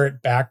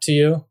parrot back to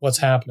you what's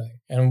happening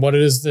and what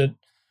it is that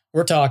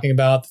we're talking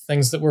about, the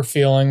things that we're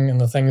feeling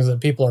and the things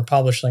that people are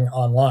publishing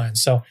online.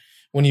 So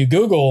when you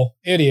Google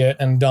idiot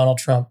and Donald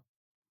Trump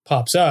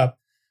pops up,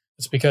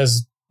 it's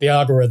because the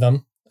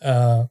algorithm,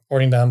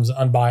 according to them, is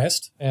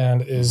unbiased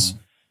and is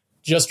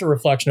just a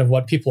reflection of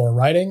what people are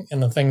writing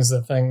and the things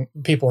that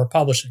people are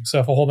publishing. So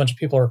if a whole bunch of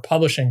people are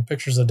publishing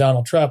pictures of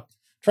Donald Trump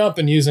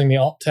and using the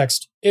alt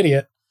text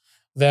idiot,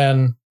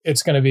 then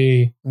it's going to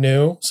be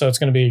new. So it's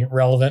going to be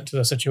relevant to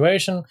the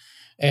situation.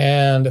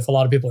 And if a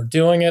lot of people are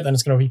doing it, then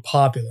it's going to be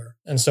popular.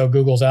 And so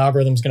Google's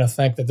algorithm is going to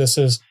think that this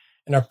is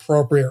an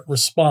appropriate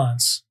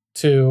response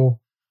to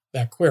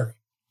that query.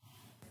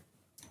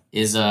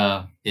 Is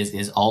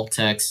alt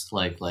text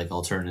like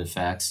alternative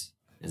facts?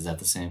 Is that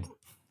the same?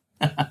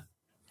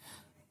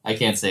 I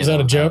can't say. Is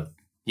that a joke?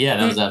 Yeah,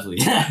 that was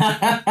absolutely.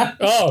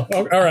 Oh,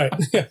 all right.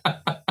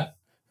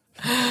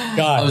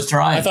 God, I was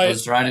trying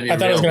to be. I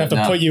thought I was going to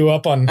have to put you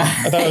up on.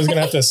 I thought I was going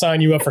to have to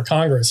sign you up for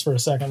Congress for a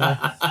second.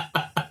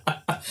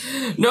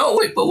 No,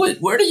 wait, but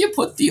where do you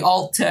put the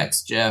alt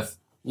text, Jeff?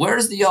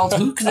 Where's the alt?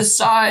 Who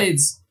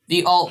decides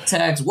the alt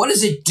text? What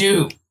does it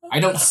do? I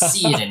don't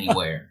see it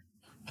anywhere.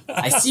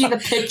 I see the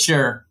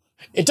picture.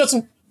 It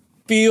doesn't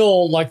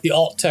feel like the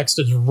alt text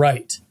is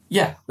right.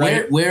 Yeah.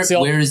 Right? Where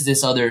is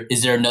this other?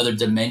 Is there another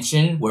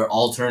dimension where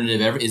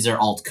alternative? Is there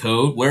alt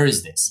code? Where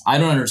is this? I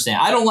don't understand.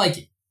 I don't like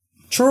it.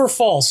 True or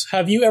false?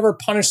 Have you ever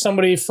punished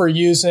somebody for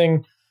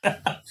using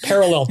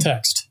parallel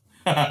text?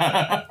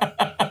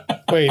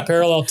 Wait,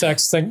 parallel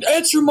text thing.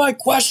 Answer my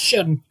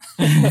question.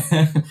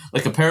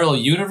 Like a parallel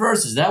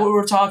universe? Is that what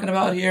we're talking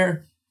about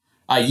here?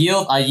 I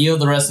yield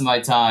the rest of my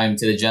time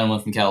to the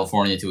gentleman from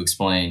California to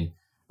explain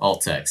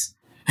alt text.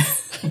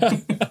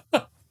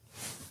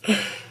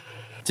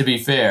 To be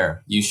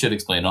fair, you should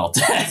explain alt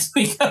text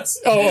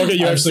because okay,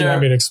 you actually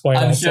want me to explain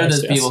alt text. I'm sure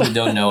there's people who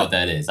don't know what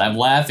that is. I'm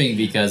laughing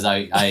because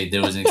I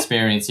there was an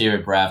experience here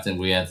at Brafton.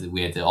 We had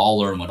to all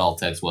learn what alt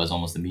text was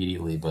almost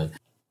immediately. But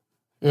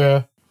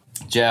yeah,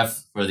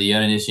 Jeff, for the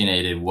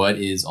uninitiated, what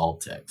is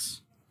alt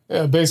text?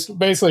 Yeah,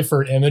 basically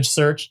for image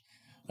search.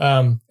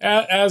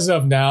 As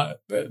of now,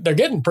 they're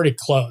getting pretty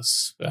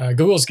close.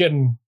 Google's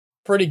getting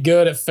pretty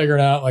good at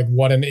figuring out like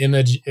what an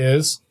image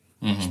is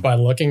just by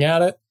looking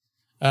at it.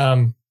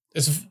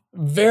 It's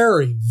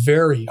very,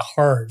 very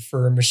hard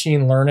for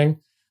machine learning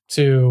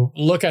to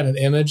look at an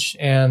image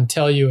and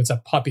tell you it's a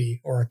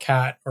puppy or a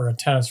cat or a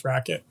tennis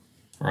racket.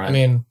 Right. I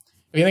mean,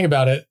 if you think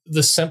about it,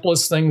 the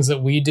simplest things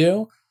that we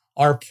do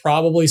are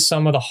probably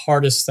some of the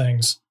hardest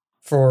things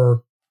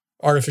for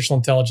artificial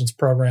intelligence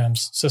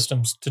programs,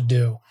 systems to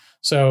do.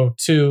 So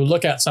to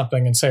look at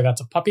something and say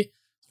that's a puppy,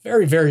 it's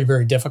very, very,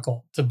 very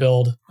difficult to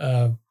build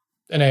an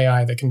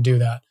AI that can do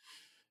that.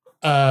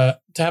 To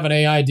have an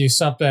AI do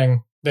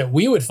something that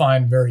we would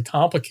find very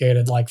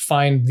complicated, like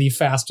find the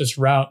fastest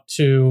route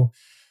to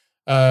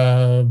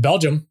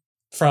Belgium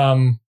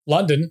from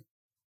London,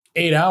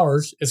 8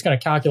 hours, it's going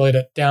to calculate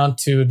it down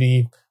to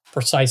the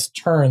precise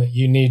turn that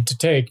you need to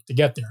take to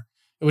get there.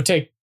 It would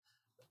take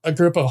a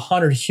group of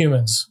 100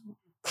 humans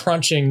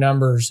crunching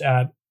numbers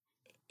at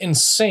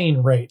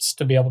insane rates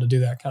to be able to do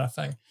that kind of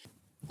thing.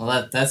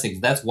 Well,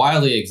 that's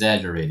wildly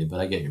exaggerated,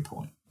 but I get your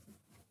point.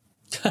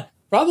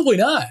 Probably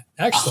not,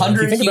 actually.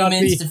 100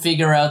 humans to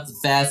figure out the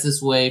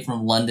fastest way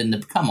from London to...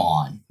 Come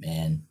on,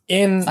 man.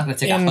 It's not going to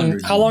take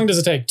 100 How long does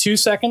it take? 2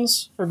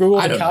 seconds for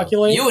Google to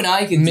calculate? You and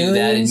I can do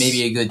that in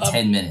maybe a good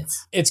 10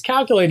 minutes. It's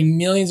calculating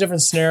millions of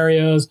different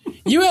scenarios.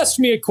 You asked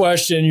me a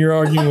question, you're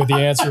arguing with the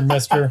answer,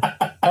 mister.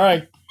 All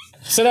right,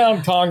 sit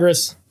down,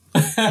 Congress.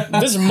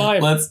 This is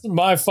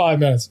my 5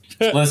 minutes.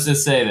 Let's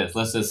just say this.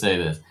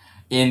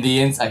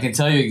 I can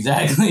tell you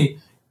exactly...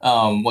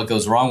 what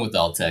goes wrong with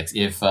alt text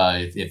if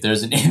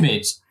there's an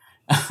image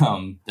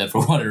that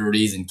for whatever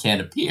reason can't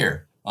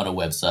appear on a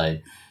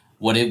website,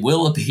 what it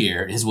will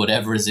appear is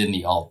whatever is in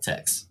the alt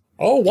text.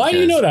 Oh, why do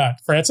you know that,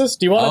 Francis?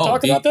 Do you want to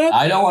talk about that?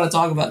 I don't want to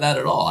talk about that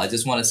at all. I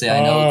just want to say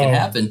I know it can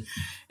happen.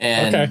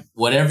 And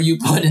whatever you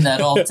put in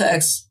that alt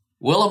text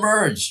will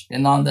emerge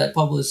on that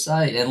published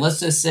site. And let's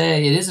just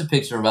say it is a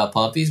picture about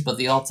puppies, but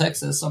the alt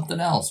text says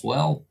something else.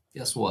 Well,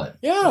 guess what?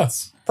 Yeah,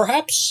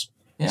 perhaps...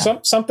 Yeah.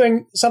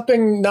 Something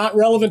not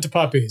relevant to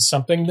puppies,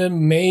 something that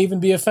may even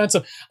be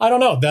offensive. I don't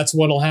know. That's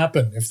what'll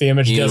happen if the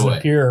image doesn't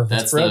appear. If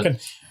it's broken.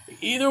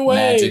 Either way,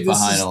 magic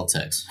behind alt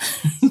text.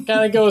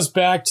 Kind of goes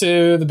back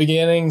to the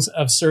beginnings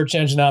of search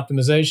engine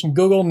optimization.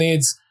 Google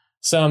needs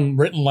some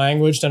written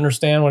language to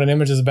understand what an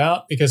image is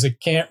about because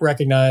it can't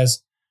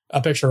recognize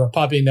a picture of a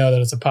puppy, know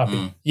that it's a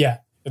puppy. Yeah,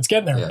 it's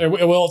getting there. Yeah.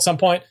 It will at some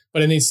point,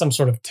 but it needs some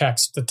sort of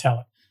text to tell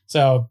it.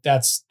 So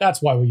that's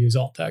why we use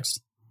alt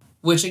text.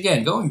 Which,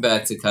 again, going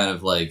back to kind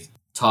of like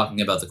talking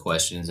about the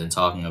questions and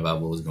talking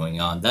about what was going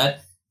on,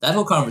 that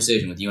whole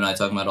conversation with you and I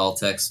talking about alt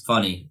text,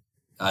 funny.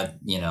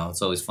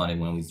 It's always funny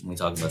when we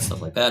talk about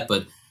stuff like that,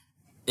 but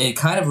it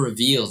kind of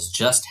reveals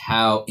just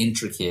how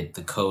intricate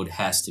the code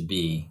has to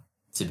be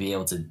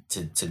able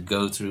to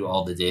go through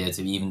all the data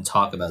to even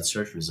talk about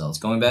search results.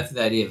 Going back to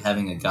the idea of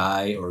having a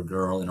guy or a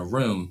girl in a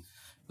room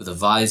with a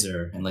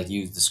visor and, like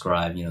you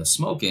described,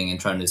 smoking and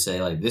trying to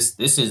say, like, this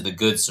is the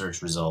good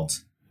search result.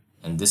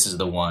 And this is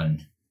the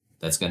one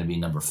that's going to be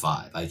number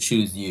 5. I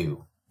choose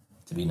you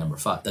to be number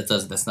 5. That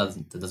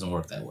doesn't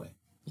work that way.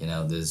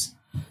 There's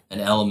an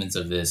element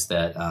of this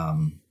that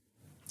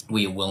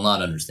we will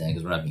not understand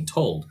because we're not being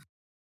told.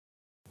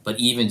 But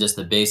even just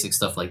the basic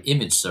stuff like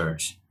image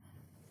search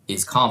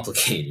is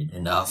complicated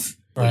enough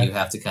where you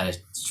have to kind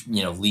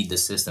of lead the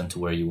system to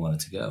where you want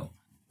it to go.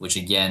 Which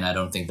again, I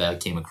don't think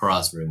that came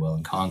across very well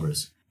in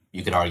Congress.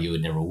 You could argue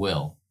it never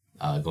will,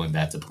 going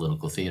back to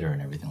political theater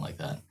and everything like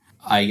that.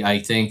 I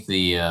think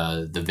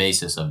the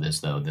basis of this,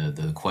 though,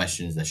 the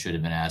questions that should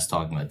have been asked,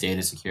 talking about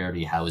data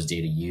security, how is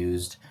data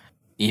used,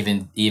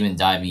 even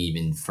diving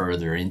even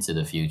further into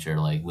the future,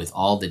 like with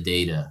all the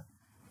data,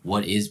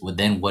 what is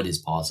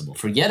possible?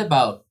 Forget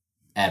about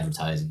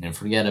advertising and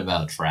forget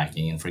about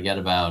tracking and forget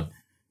about,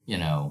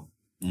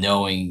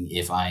 knowing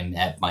if I'm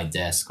at my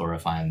desk or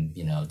if I'm,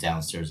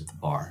 downstairs at the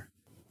bar.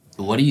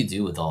 What do you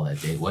do with all that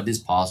data? What is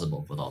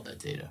possible with all that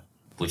data?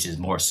 Which is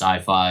more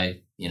sci-fi,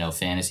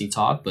 fantasy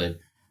talk, but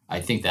I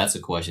think that's a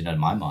question in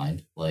my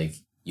mind. Like,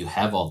 you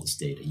have all this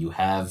data, you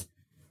have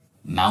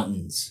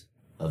mountains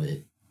of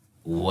it.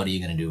 What are you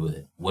going to do with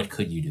it? What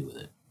could you do with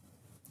it?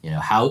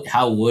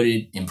 How would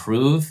it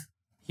improve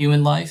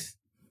human life?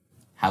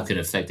 How could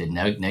it affect it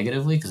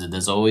negatively? Because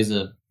there's always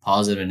a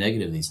positive and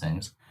negative of these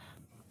things.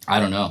 I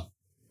don't know.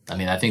 I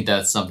mean, I think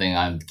that's something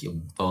I'm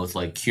both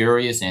like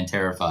curious and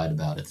terrified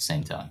about at the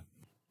same time.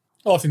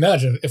 Well, if you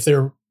imagine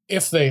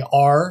if they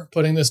are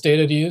putting this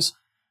data to use,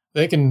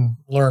 they can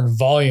learn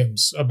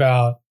volumes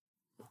about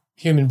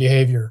human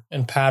behavior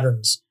and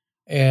patterns.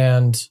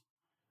 And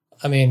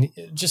I mean,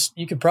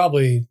 you could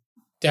probably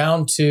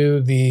down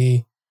to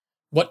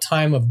what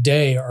time of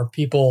day are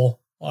people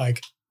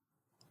like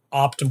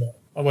optimal?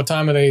 What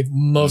time are they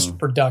most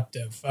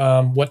productive?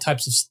 What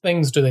types of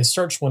things do they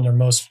search when they're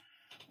most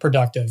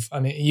productive? I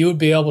mean, you would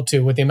be able to,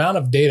 with the amount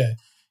of data,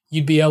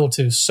 you'd be able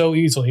to so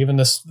easily, even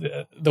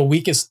the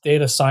weakest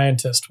data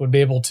scientist would be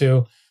able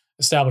to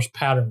establish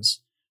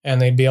patterns,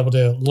 and they'd be able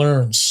to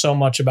learn so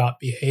much about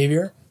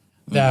behavior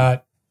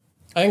that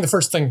I think the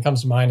first thing that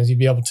comes to mind is you'd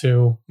be able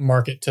to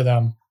market to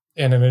them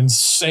in an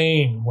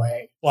insane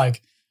way,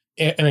 like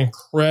an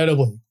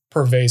incredibly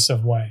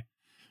pervasive way.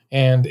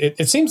 And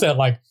it seems that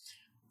like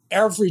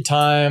every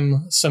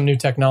time some new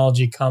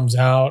technology comes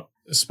out,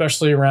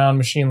 especially around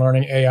machine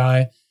learning,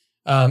 AI,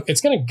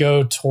 it's going to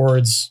go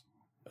towards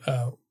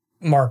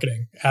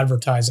marketing,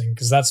 advertising,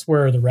 because that's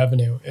where the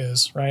revenue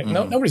is, right?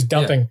 Mm-hmm. Nobody's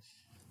dumping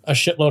a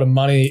shitload of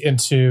money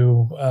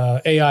into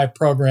AI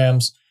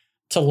programs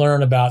to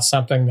learn about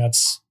something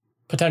that's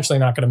potentially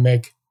not going to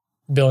make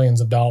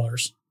billions of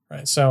dollars,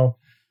 right? So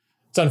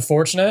it's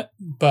unfortunate,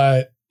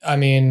 but I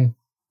mean,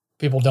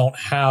 people don't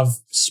have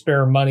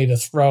spare money to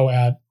throw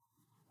at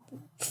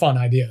fun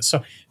ideas.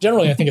 So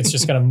generally, I think it's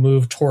just going to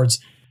move towards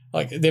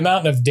like the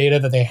amount of data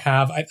that they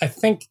have. I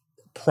think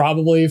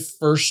probably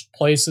first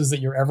places that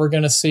you're ever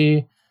going to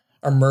see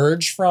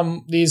emerge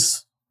from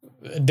these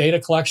data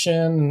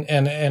collection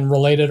and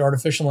related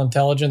artificial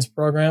intelligence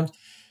programs,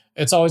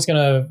 it's always going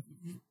to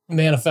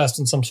manifest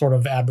in some sort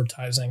of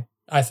advertising,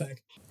 I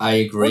think. I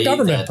agree. Or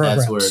government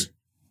programs. That's where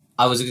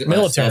I was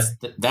military.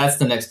 That's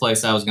the next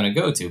place I was going to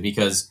go to,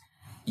 because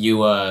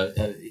you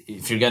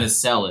if you're going to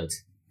sell it,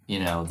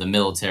 the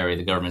military,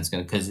 the government's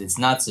going to, because it's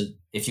not so,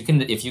 if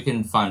you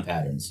can find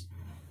patterns,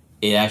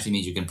 it actually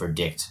means you can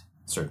predict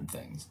certain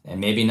things, and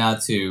maybe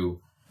not to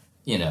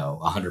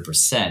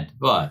 100%,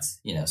 but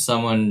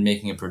someone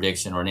making a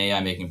prediction or an AI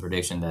making a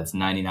prediction that's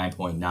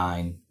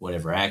 99.9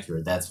 whatever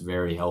accurate, that's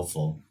very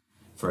helpful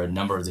for a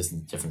number of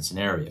different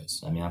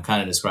scenarios. I mean, I'm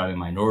kind of describing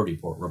Minority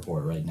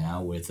Report right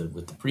now with the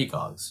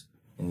precogs,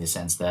 in the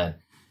sense that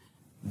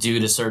due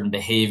to certain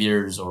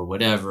behaviors or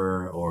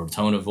whatever, or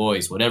tone of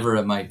voice, whatever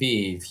it might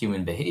be,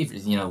 human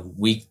behaviors,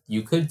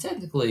 you could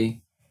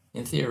technically,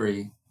 in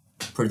theory,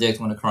 predict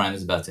when a crime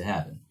is about to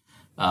happen.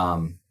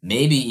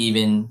 Maybe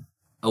even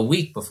a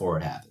week before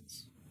it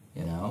happens,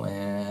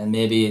 and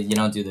maybe you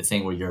don't do the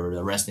thing where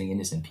you're arresting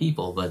innocent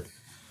people, but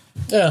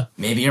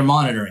maybe you're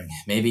monitoring.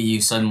 Maybe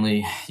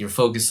you're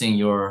focusing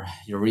your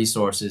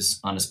resources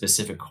on a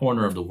specific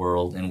corner of the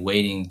world and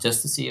waiting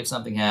just to see if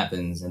something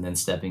happens and then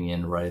stepping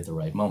in right at the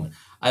right moment.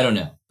 I don't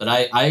know. But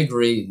I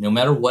agree, no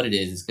matter what it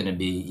is, it's going to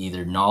be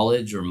either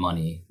knowledge or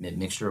money, a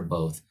mixture of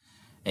both.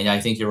 And I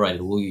think you're right,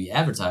 it will be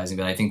advertising,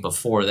 but I think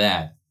before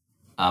that,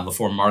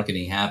 before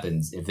marketing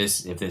happens, if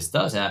this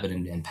does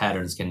happen and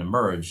patterns can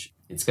emerge,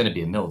 it's going to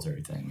be a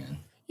military thing, man.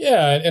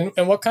 Yeah,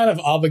 and what kind of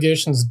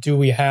obligations do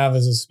we have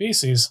as a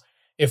species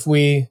if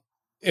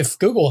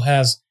Google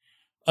has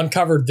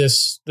uncovered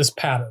this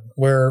pattern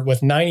where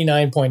with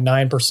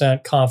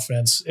 99.9%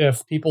 confidence,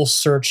 if people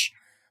search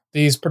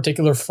these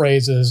particular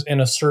phrases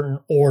in a certain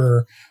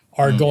order,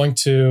 are going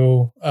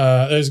to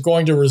is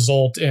going to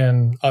result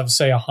in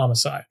say a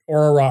homicide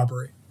or a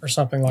robbery or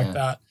something like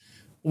that.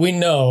 We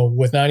know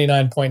with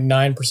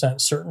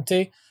 99.9%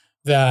 certainty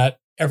that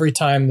every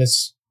time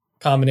this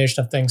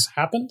combination of things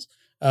happens,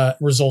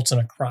 results in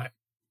a crime,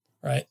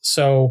 right?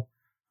 So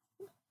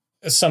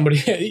somebody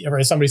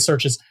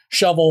searches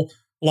shovel,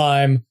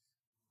 lime,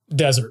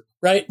 desert,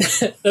 right?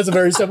 That's a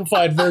very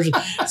simplified version.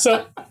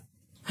 So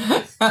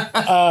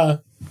I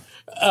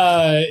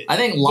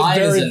think lime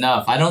is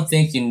enough. I don't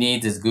think you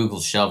need this Google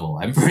shovel.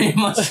 I'm pretty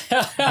much.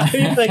 I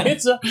think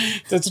it's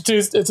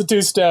a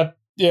two-step.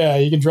 Yeah,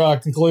 you can draw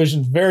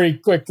conclusions, very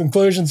quick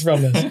conclusions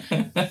from this.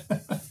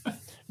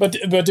 But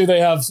do they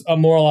have a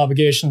moral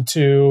obligation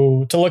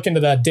to look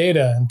into that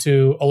data and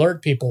to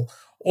alert people,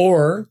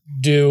 or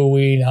do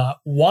we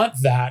not want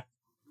that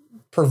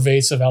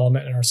pervasive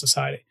element in our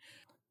society?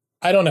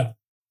 I don't know.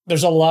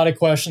 There's a lot of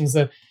questions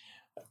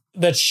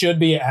that should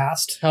be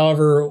asked.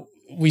 However,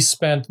 we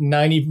spent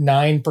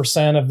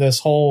 99% of this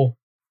whole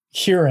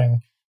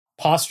hearing,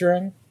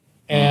 posturing,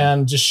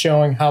 and just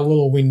showing how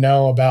little we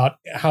know about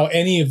how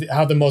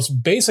how the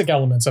most basic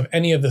elements of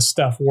any of this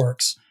stuff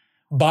works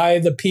by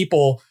the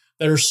people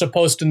that are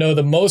supposed to know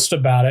the most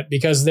about it,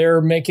 because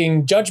they're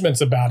making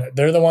judgments about it.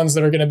 They're the ones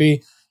that are going to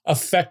be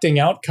affecting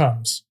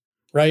outcomes,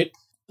 right?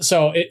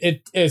 So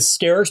it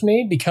scares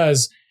me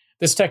because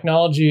this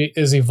technology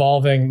is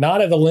evolving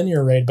not at a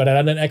linear rate, but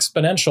at an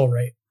exponential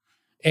rate.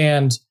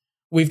 And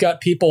we've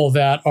got people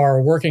that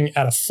are working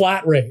at a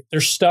flat rate.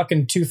 They're stuck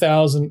in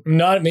 2000,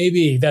 not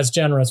maybe that's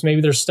generous.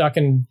 Maybe they're stuck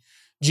in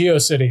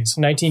GeoCities,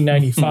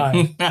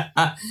 1995.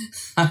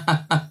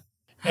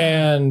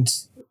 And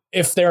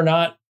if they're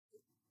not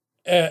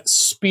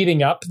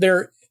speeding up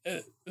their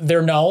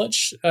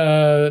knowledge,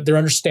 their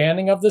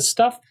understanding of this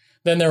stuff,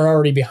 then they're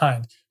already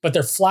behind. But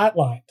they're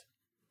flatlined,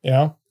 you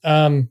know.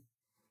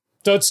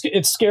 So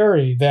it's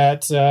scary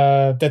that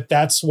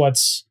that's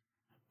what's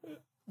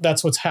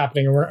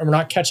happening, and we're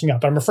not catching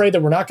up. I'm afraid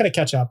that we're not going to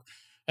catch up,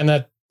 and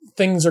that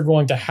things are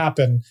going to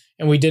happen,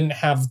 and we didn't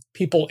have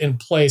people in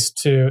place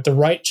to the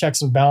right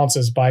checks and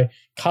balances by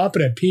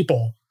competent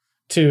people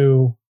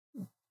to,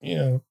 you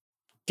know,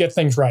 get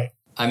things right.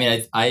 I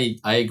mean, I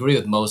agree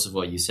with most of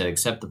what you said,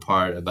 except the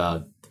part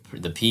about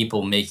the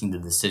people making the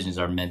decisions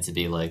are meant to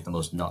be like the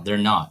most. No, they're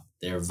not.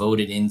 They're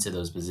voted into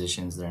those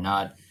positions. They're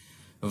not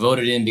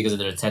voted in because of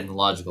their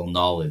technological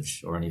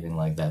knowledge or anything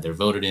like that. They're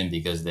voted in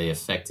because they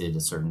affected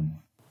a certain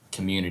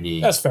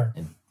community. That's fair.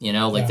 And, you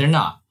know, like they're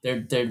not.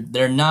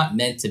 They're not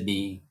meant to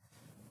be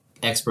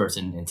experts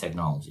in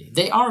technology.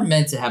 They are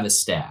meant to have a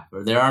staff,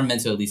 or they are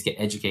meant to at least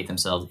educate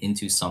themselves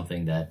into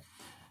something that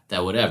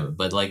whatever.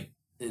 But like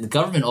the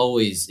government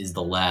always is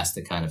the last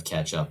to kind of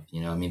catch up.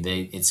 You know, I mean,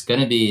 it's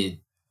going to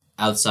be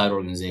outside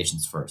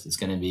organizations first. It's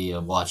going to be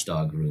a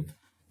watchdog group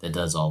that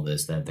does all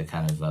this, that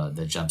kind of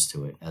that jumps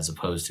to it, as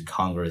opposed to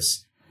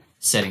Congress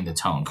setting the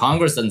tone.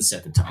 Congress doesn't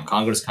set the tone.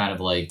 Congress kind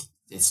of like,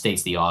 it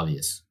states the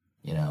obvious.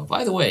 You know,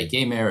 by the way,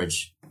 gay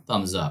marriage,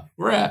 thumbs up.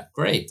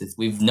 Great.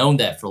 We've known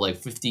that for like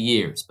 50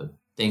 years, but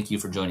thank you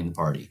for joining the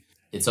party.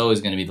 It's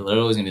always going to be, they're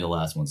always going to be the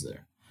last ones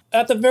there.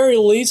 At the very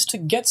least,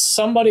 get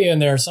somebody in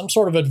there, some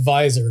sort of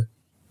advisor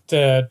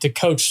to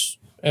coach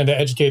and to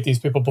educate these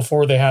people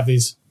before they have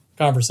these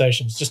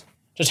conversations.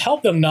 Just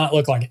help them not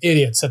look like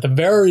idiots at the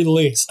very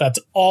least. That's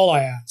all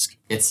I ask.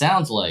 It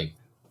sounds like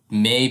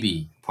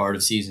maybe part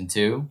of season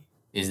 2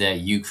 is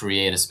that you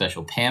create a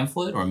special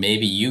pamphlet, or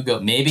maybe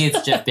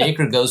it's Jeff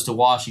Baker goes to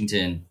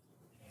Washington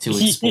to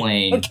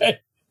explain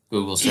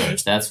Google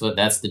search. That's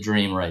the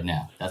dream right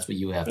now. That's what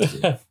you have to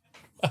do.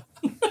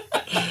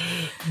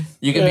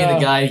 You could be the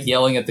guy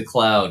yelling at the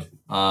cloud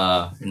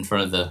in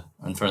front of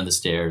the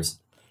stairs,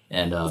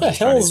 and what the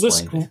hell is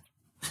this?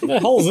 Who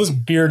the hell is this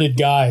bearded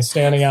guy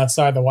standing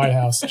outside the White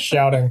House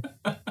shouting?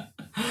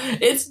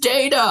 It's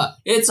data.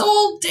 It's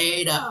all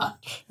data.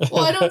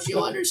 Why don't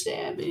you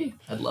understand me?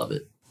 I'd love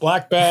it.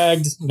 Black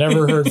bagged,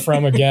 never heard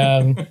from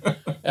again.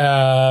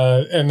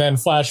 And then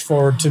flash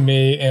forward to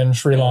me in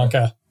Sri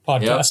Lanka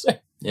podcasting.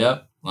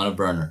 Yep. On a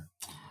burner.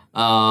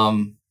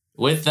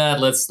 With that,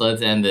 let's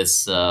end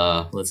this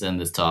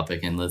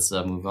topic, and let's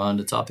move on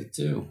to topic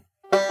 2.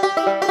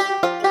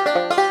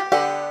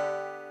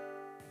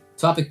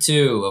 Topic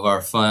 2 of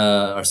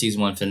our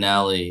season 1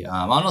 finale.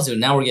 Honestly,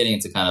 now we're getting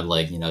into kind of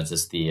like, you know,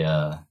 just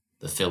the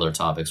filler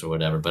topics or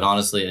whatever. But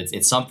honestly,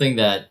 it's something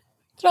that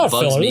it's not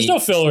filler. There's no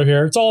filler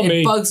here. It's all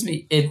me.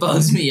 It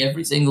bugs me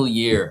every single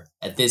year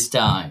at this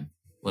time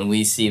when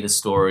we see the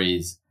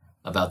stories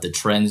about the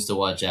trends to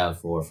watch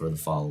out for the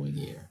following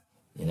year.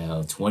 You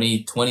know,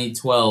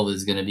 2012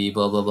 is going to be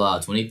blah, blah, blah.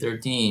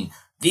 2013,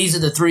 these are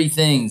the 3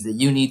 things that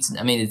you need to,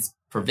 I mean, it's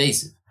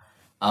pervasive.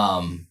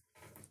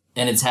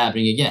 And it's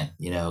happening again.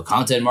 You know,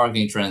 content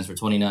marketing trends for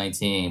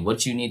 2019,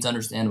 what you need to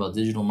understand about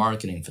digital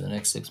marketing for the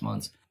next 6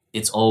 months.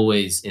 It's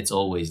always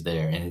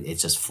there, and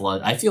it's just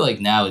flood. I feel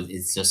like now it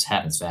just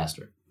happens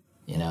faster.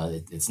 You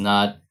know, it's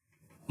not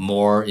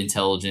more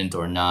intelligent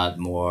or not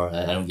more.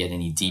 I don't get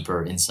any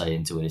deeper insight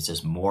into it. It's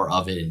just more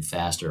of it and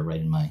faster, right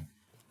in my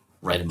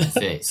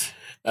face.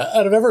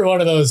 Out of every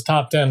one of those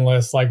top 10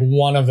 lists, like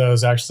one of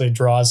those actually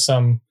draws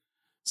some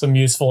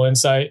useful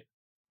insight.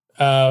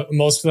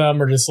 Most of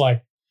them are just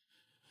like,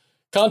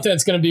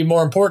 content's going to be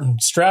more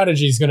important.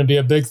 Strategy is going to be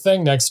a big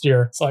thing next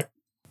year. It's like,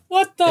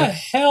 what the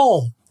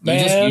hell,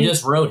 man? You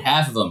just wrote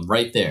half of them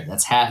right there.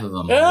 That's half of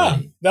them. Yeah,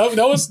 that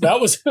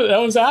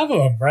was half of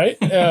them, right?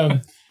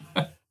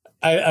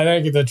 I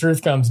think the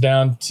truth comes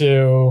down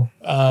to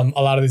a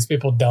lot of these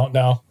people don't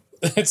know.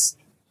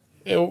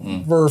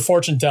 We're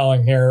fortune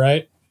telling here,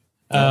 right?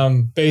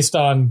 Based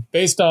on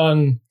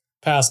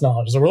past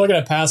knowledge. So we're looking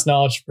at past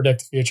knowledge to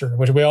predict the future,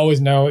 which we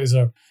always know is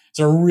a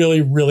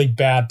really, really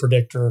bad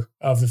predictor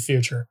of the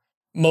future.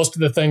 Most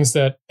of the things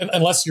that,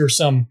 unless you're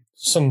some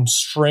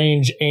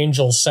strange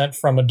angel sent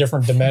from a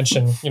different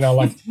dimension, you know,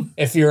 like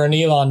if you're an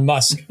Elon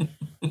Musk,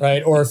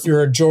 right? Or if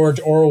you're a George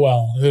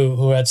Orwell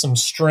who had some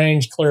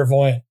strange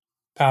clairvoyant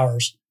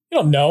powers. You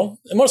don't know.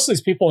 And most of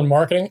these people in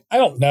marketing, I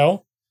don't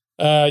know.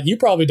 You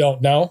probably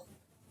don't know.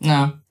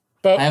 No.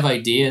 But I have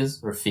ideas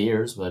or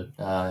fears, but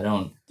I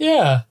don't.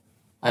 Yeah.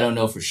 I don't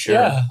know for sure.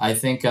 Yeah. I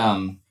think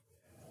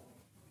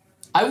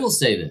I will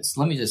say this.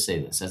 Let me just say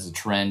this as a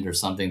trend or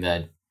something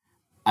that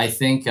I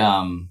think,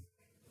 and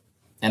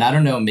I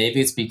don't know,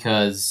 maybe it's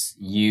because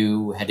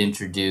you had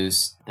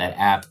introduced that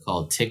app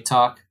called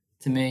TikTok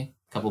to me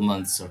a couple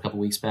months or a couple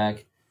weeks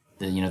back.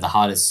 The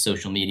hottest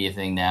social media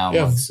thing now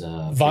amongst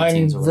Vine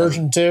preteens or whatever.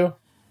 version 2.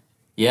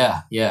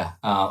 Yeah.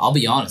 I'll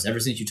be honest. Ever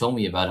since you told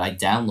me about it, I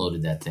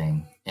downloaded that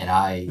thing, and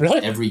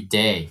Really? every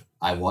day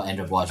I end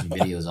up watching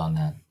videos on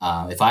that.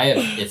 If I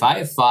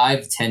have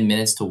 5-10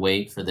 minutes to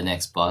wait for the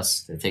next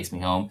bus that takes me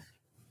home,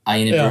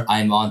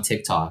 I'm on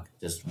TikTok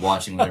just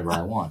watching whatever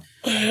I want.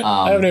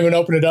 I haven't even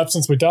opened it up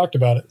since we talked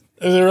about it.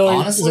 Is it really?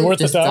 Honestly, is it worth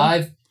the just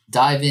time?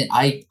 dive in.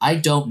 I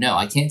don't know.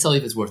 I can't tell you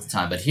if it's worth the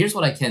time, but here's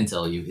what I can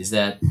tell you is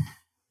that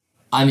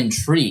I'm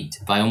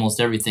intrigued by almost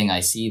everything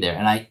I see there,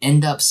 and I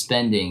end up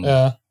spending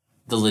I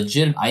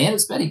end up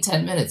spending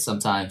 10 minutes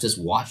sometimes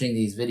just watching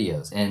these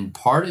videos. And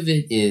part of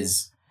it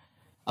is,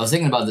 I was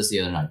thinking about this the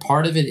other night.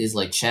 Part of it is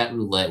like chat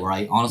roulette, where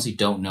I honestly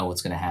don't know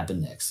what's going to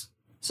happen next.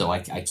 So I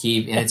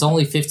keep, and it's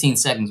only 15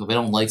 seconds. If I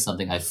don't like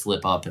something, I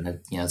flip up and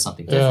it's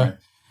something different.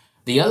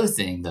 The other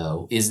thing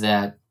though is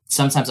that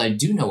sometimes I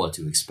do know what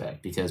to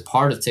expect, because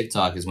part of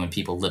TikTok is when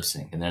people lip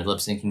sync, and they're lip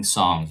syncing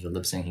songs or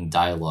lip syncing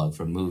dialogue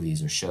from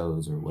movies or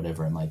shows or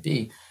whatever it might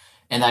be.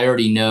 And I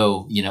already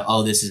know,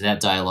 oh, this is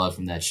that dialogue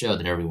from that show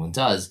that everyone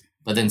does.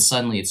 But then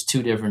suddenly it's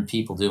two different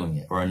people doing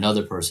it, or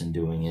another person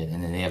doing it,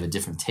 and then they have a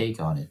different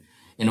take on it.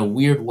 In a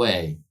weird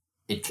way,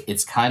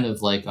 it's kind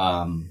of like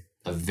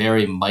a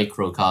very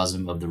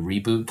microcosm of the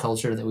reboot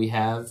culture that we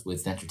have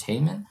with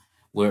entertainment,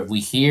 where we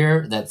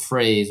hear that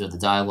phrase or the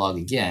dialogue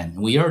again,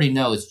 and we already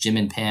know it's Jim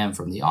and Pam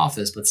from The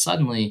Office, but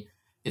suddenly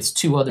it's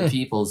two other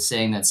people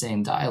saying that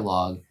same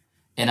dialogue,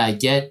 and I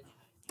get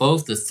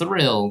both the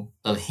thrill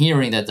of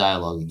hearing that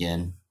dialogue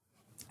again,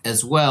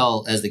 as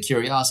well as the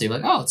curiosity of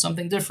like, oh, it's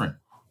something different.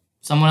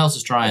 Someone else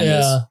is trying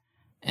this,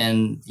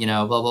 and,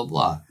 blah, blah,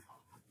 blah.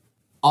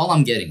 All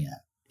I'm getting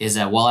at is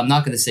that while I'm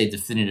not going to say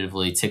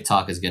definitively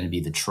TikTok is going to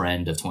be the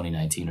trend of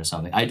 2019 or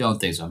something, I don't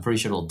think so. I'm pretty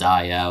sure it'll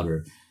die out,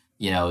 or,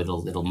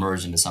 it'll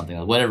merge into something,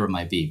 or whatever it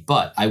might be.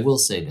 But I will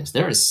say this.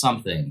 There is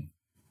something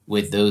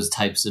with those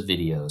types of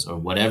videos, or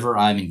whatever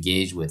I'm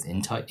engaged with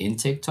in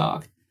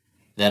TikTok,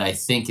 that I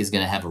think is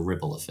going to have a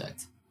ripple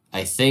effect.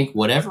 I think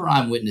whatever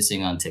I'm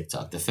witnessing on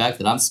TikTok, the fact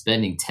that I'm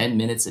spending 10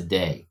 minutes a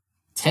day,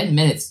 10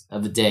 minutes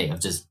of a day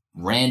of just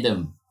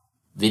random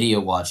video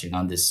watching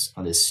on this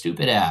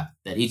stupid app,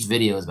 that each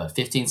video is about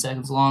 15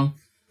 seconds long,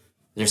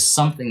 there's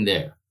something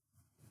there.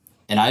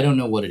 And I don't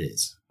know what it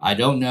is. I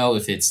don't know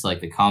if it's like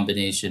the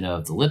combination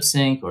of the lip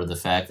sync, or the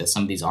fact that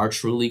some of these are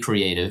truly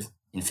creative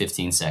in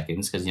 15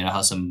 seconds, because you know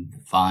how some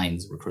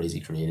Vines were crazy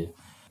creative.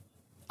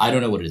 I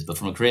don't know what it is, but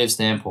from a creative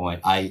standpoint,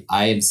 I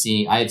have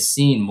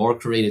seen more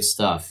creative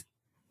stuff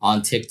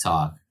on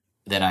TikTok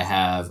that I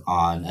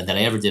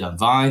ever did on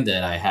Vine,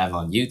 that I have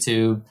on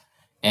YouTube,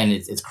 and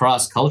it's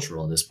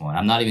cross-cultural at this point.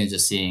 I'm not even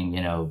just seeing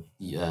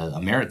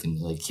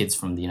American, like kids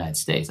from the United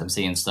States. I'm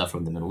seeing stuff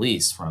from the Middle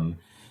East, from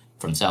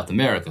South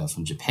America,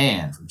 from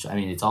Japan.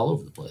 It's all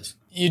over the place.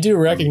 You do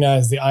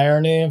recognize the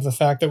irony of the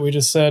fact that we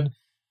just said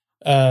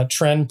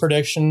trend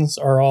predictions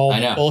are all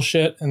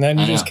bullshit, and then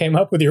you just came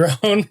up with your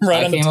own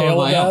right on the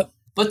tail of that.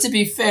 But to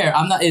be fair,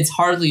 it's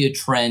hardly a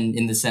trend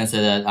in the sense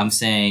that I'm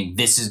saying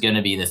this is going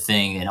to be the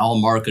thing and all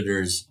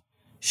marketers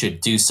should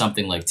do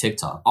something like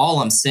TikTok. All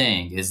I'm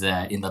saying is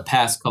that in the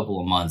past couple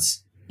of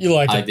months,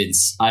 I've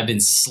been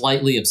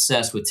slightly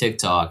obsessed with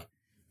TikTok,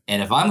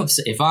 and if I'm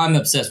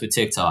obsessed with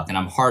TikTok and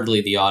I'm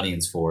hardly the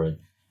audience for it,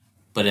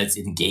 but it's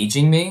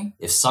engaging me,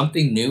 if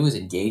something new is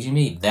engaging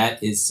me,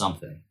 that is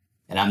something.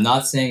 And I'm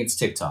not saying it's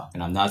TikTok,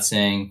 and I'm not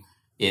saying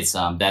it's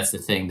that's the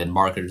thing that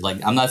marketers,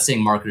 like, I'm not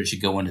saying marketers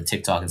should go into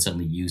TikTok and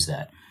suddenly use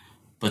that.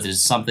 But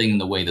there's something in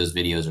the way those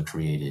videos are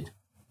created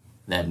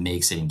that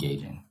makes it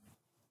engaging.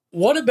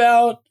 What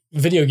about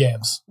video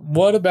games?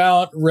 What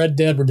about Red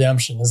Dead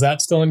Redemption? Is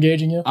that still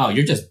engaging you? Oh,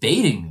 you're just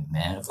baiting me,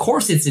 man. Of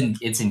course it's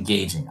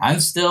engaging. I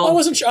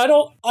wasn't sure.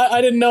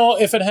 I didn't know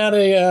if it had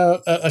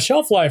a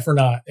shelf life or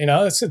not.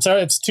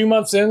 It's 2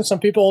 months in. Some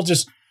people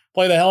just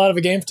play the hell out of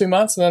a game for 2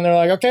 months, and then they're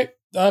like, okay,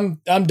 I'm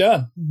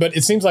done. But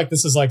it seems like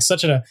this is like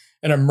such an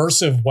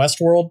immersive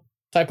Westworld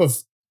type of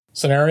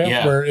scenario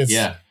where it's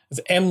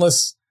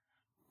endless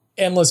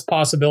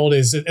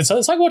possibilities. It's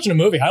like watching a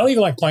movie. I don't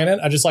even like playing it.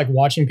 I just like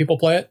watching people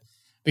play it,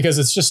 because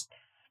it's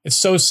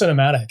so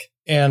cinematic.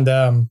 And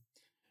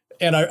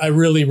I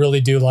really,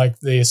 really do like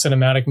the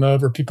cinematic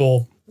mode where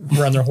people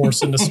run their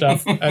horse into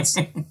stuff.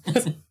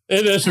 It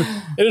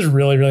is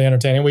really, really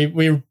entertaining.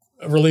 We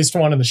released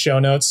one in the show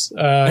notes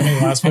I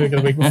think last week or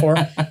the week before.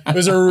 It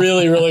was a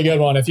really, really good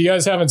one. If you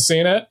guys haven't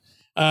seen it,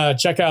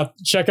 check out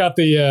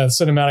the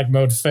cinematic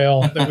mode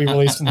fail that we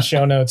released in the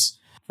show notes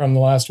from the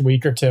last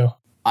week or two.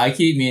 I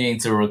keep meaning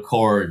to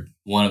record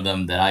one of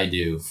them that I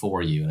do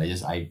for you, and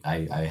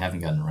I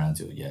haven't gotten around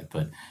to it yet.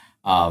 But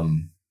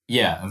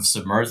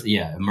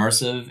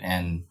immersive,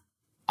 and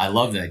I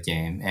love that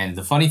game. And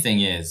the funny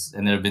thing is,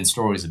 and there have been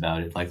stories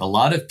about it, like a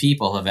lot of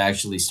people have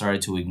actually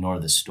started to ignore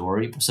the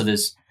story. So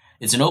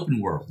it's an open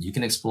world. You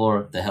can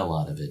explore the hell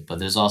out of it, but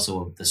there's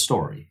also the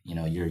story.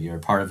 You're a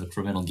part of a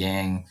criminal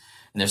gang,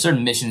 and there's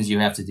certain missions you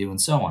have to do, and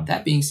so on.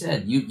 That being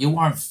said, you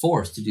aren't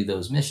forced to do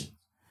those missions.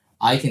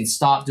 I can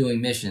stop doing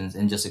missions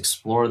and just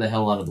explore the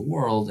hell out of the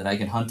world, and I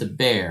can hunt a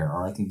bear,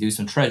 or I can do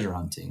some treasure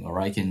hunting, or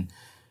I can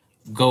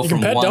go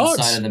from one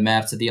side of the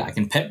map to the. I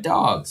can pet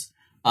dogs.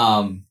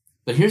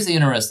 But here's the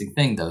interesting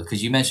thing, though,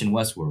 because you mentioned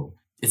Westworld.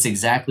 It's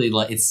exactly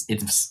like it's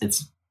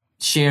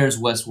shares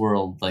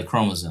Westworld like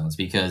chromosomes,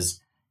 because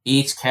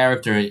each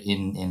character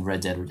in Red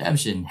Dead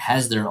Redemption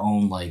has their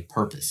own like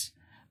purpose.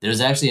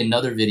 There's actually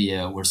another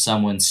video where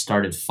someone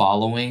started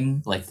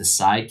following like the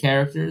side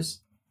characters,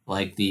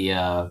 like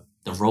the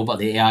robot,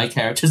 the AI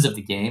characters of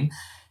the game.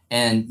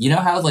 And you know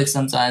how like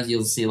sometimes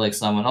you'll see like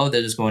someone, oh,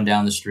 they're just going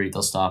down the street,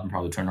 they'll stop and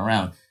probably turn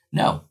around.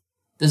 No,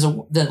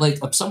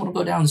 someone will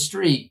go down the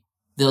street,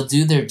 they'll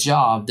do their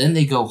job, then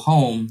they go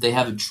home, they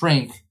have a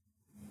drink,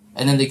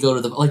 and then they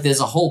go to there's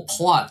a whole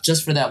plot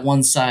just for that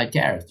one side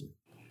character.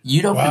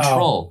 You don't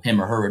control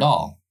him or her at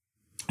all,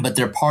 but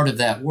they're part of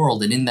that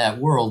world. And in that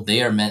world,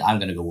 they are meant, I'm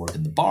going to go work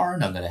in the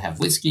barn, I'm going to have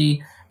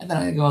whiskey, and then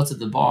I'm going to go out to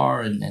the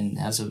bar and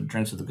have some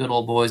drinks with the good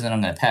old boys, and then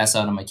I'm going to pass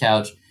out on my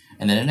couch.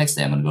 And then the next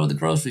day I'm going to go to the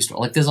grocery store.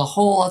 Like, there's a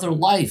whole other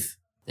life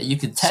that you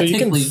could technically...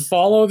 So you can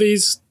follow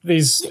these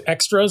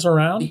extras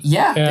around?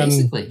 Yeah,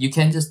 basically. You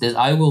can just...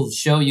 I will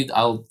show you...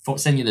 I'll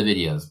send you the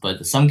videos.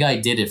 But some guy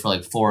did it for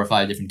like 4 or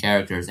 5 different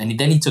characters. And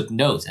then he took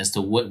notes as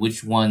to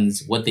which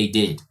ones, what they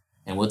did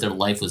and what their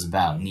life was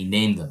about. And he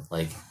named them.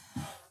 Like,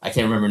 I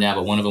can't remember now,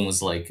 but one of them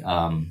was like,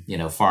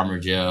 Farmer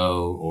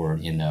Joe, or,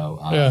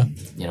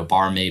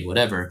 barmaid,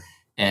 whatever.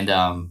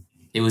 And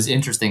it was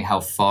interesting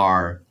how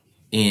far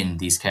in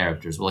these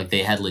characters were. Like,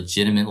 they had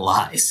legitimate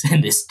lives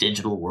in this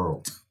digital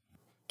world.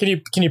 Can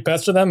you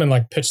pester them and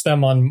like pitch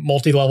them on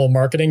multi-level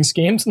marketing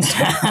schemes and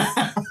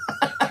stuff?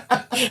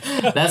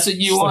 That's what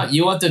you want.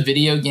 You want the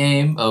video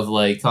game of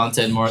like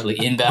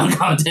inbound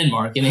content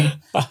marketing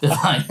to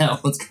find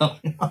out what's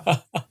going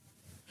on.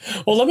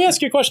 Well, let me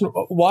ask you a question.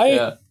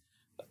 Why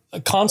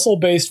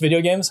console-based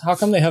video games? How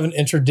come they haven't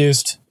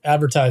introduced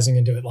advertising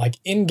into it, like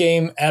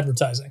in-game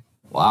advertising?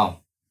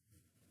 Wow.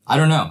 I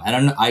don't know.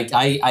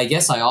 I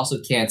guess I also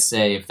can't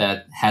say if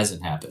that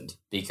hasn't happened,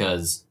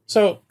 because...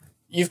 So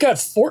you've got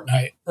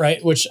Fortnite,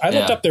 right? Which I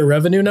looked up their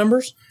revenue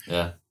numbers.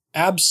 Yeah.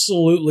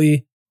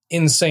 Absolutely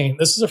insane.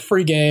 This is a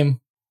free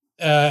game.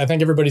 I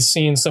think everybody's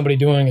seen somebody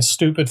doing a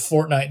stupid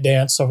Fortnite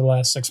dance over the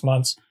last 6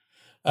 months.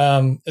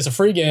 It's a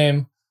free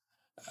game.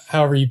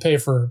 However, you pay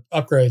for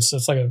upgrades. So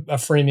it's like a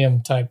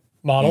freemium type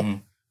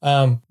model.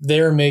 Mm-hmm.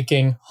 They're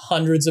making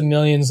hundreds of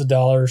millions of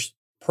dollars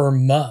per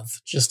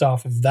month just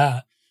off of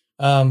that.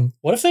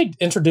 What if they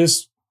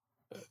introduce,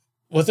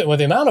 with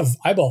the amount of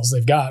eyeballs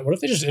they've got, what if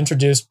they just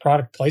introduced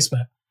product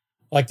placement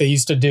like they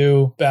used to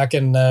do back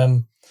in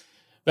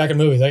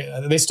movies?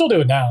 They still do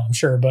it now, I'm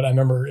sure, but I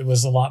remember it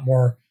was a lot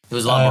more. It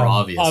was a lot more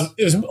obvious.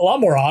 It was a lot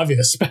more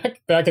obvious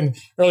back in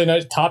early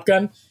night. Top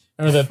Gun.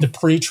 Remember the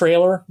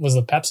pre-trailer was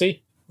the Pepsi.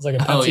 It was like a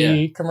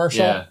Pepsi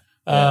commercial.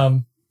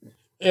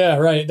 Yeah,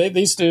 right. They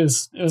used to.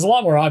 It was a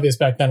lot more obvious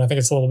back then. I think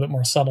it's a little bit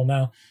more subtle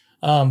now.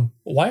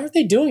 Why aren't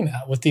they doing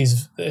that with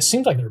these? It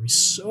seems like there would be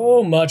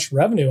so much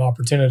revenue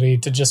opportunity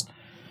to just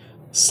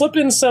slip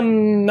in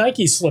some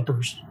Nike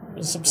slippers,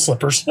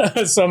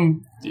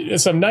 some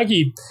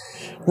Nike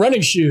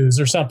running shoes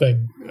or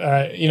something.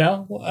 I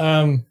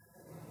don't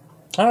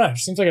know. It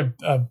seems like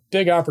a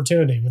big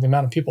opportunity with the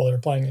amount of people that are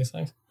playing these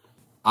things.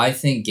 I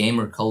think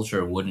gamer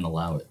culture wouldn't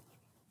allow it.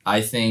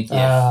 I think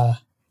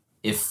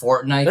if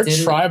Fortnite they're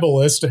did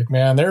tribalistic,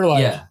 man. They're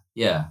like...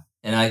 Yeah.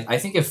 And I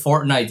think if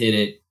Fortnite did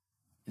it,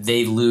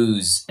 they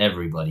lose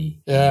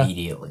everybody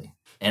immediately.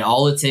 And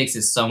all it takes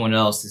is someone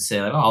else to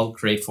say, like, oh, I'll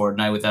create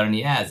Fortnite without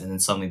any ads. And then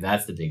suddenly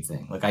that's the big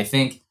thing. Like,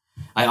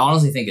 I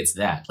honestly think it's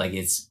that. Like,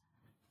 it's...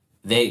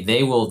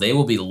 They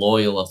will be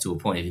loyal up to a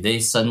point. If they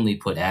suddenly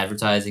put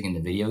advertising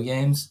into video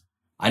games,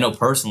 I know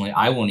personally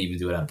I won't even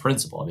do it out of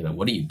principle. I'll be like,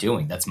 what are you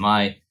doing? That's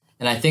my...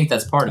 And I think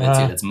that's part of it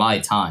too. That's my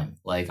time.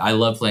 Like, I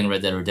love playing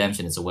Red Dead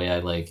Redemption. It's a way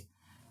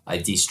I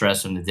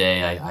de-stress from the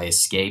day. I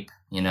escape.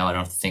 I don't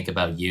have to think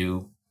about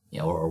you,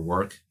 or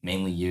work,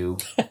 mainly you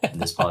in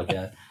this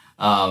podcast.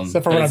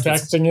 Except for when I'm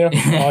texting you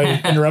while you're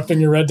interrupting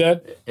your Red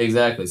Dead.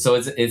 Exactly. So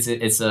it's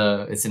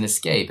an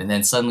escape, and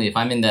then suddenly if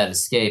I'm in that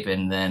escape,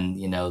 and then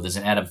there's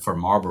an ad up for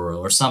Marlboro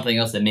or something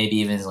else that maybe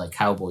even is like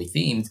cowboy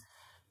themed,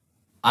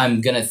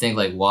 I'm gonna think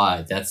like,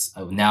 why? That's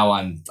now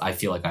I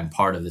feel like I'm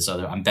part of this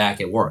other. I'm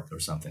back at work or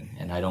something,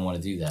 and I don't want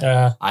to do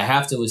that. I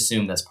have to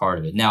assume that's part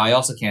of it. Now I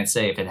also can't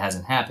say if it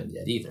hasn't happened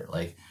yet either.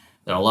 Like,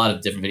 there are a lot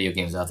of different video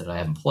games out there that I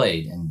haven't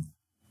played, and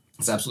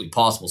it's absolutely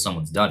possible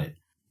someone's done it.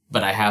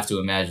 But I have to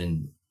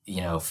imagine,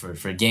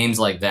 for games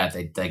like that,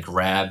 they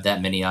grab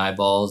that many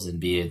eyeballs, and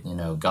be it,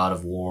 God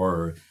of War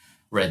or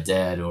Red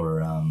Dead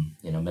or,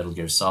 Metal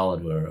Gear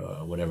Solid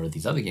or whatever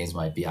these other games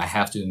might be, I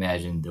have to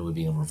imagine there would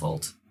be a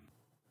revolt.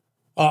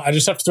 I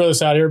just have to throw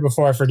this out here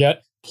before I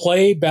forget.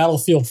 Play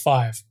Battlefield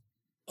 5.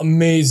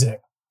 Amazing.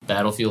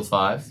 Battlefield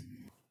 5?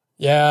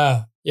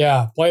 Yeah.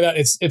 Play that.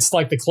 It's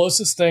like the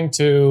closest thing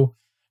to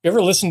You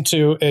ever listen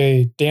to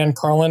a Dan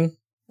Carlin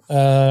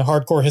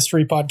hardcore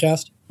history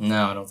podcast?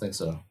 No, I don't think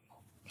so.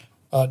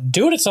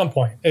 Do it at some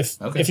point.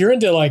 Okay. If you're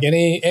into like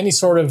any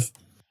sort of, if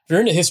you're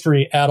into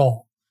history at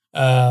all,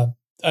 I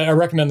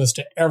recommend this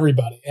to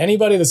everybody.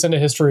 Anybody that's into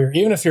history, or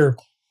even if you're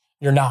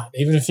not,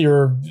 even if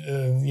you're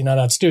not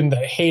a student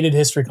that hated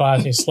history class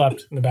and you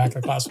slept in the back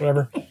of the class,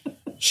 whatever,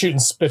 shooting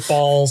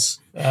spitballs.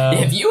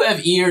 If you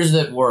have ears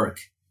that work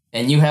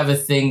and you have a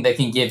thing that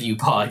can give you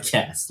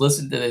podcasts,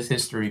 listen to this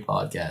history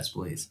podcast,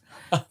 please,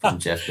 from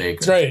Jeff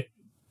Baker. That's right.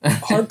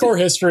 Hardcore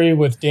history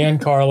with Dan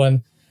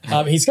Carlin.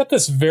 He's got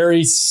this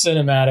very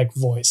cinematic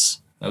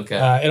voice. Okay.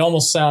 It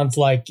almost sounds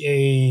like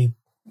a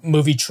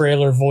movie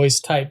trailer voice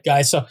type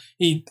guy. So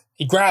he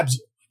grabs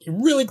you. He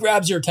really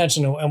grabs your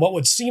attention, and what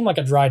would seem like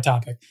a dry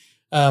topic.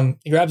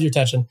 He grabs your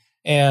attention,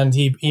 and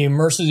he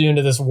immerses you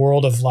into this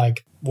world of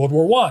like World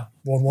War I,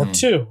 World War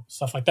II,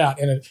 stuff like that.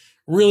 And it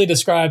really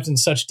describes in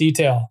such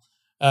detail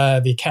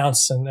the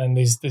accounts and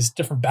these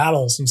different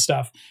battles and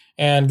stuff,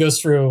 and goes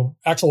through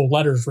actual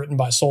letters written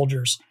by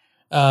soldiers.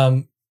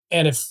 And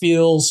it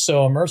feels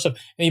so immersive.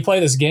 And you play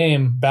this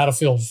game,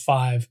 Battlefield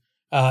 5.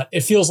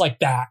 It feels like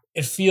that.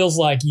 It feels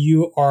like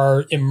you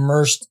are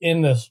immersed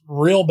in this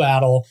real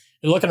battle.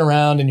 You're looking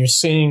around and you're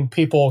seeing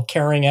people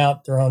carrying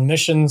out their own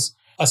missions.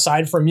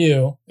 Aside from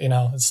you,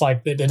 it's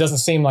like it doesn't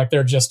seem like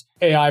they're just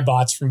AI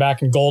bots from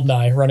back in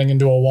GoldenEye running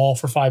into a wall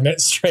for 5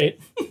 minutes straight.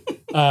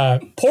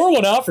 Pour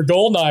one out for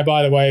GoldenEye,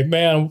 by the way.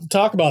 Man,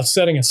 talk about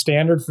setting a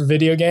standard for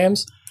video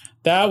games.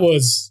 That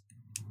was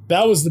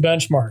the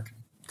benchmark.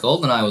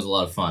 GoldenEye was a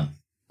lot of fun.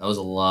 That was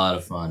a lot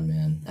of fun,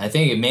 man. I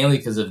think mainly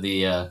because of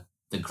the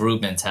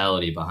group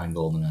mentality behind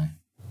GoldenEye.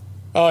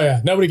 Oh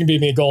yeah, nobody can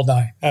beat me at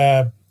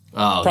GoldenEye.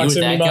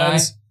 Proximity you were that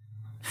mines. guy?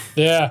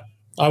 Yeah,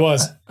 I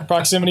was.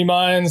 Proximity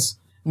mines.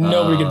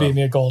 Nobody could beat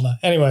me at GoldenEye.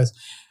 Anyways,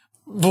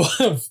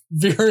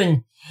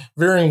 veering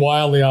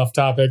wildly off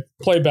topic.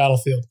 Play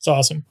Battlefield. It's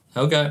awesome.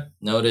 Okay,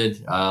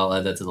 noted. I'll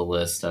add that to the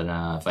list, and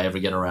if I ever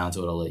get around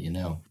to it, I'll let you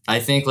know. I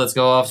think let's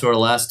go off to our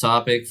last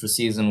topic for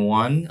season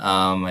 1.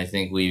 I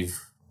think we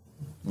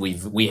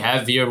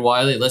have veered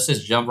wildly. Let's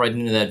just jump right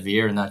into that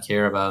veer and not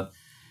care about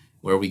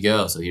where we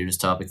go. So here's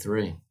topic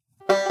 3.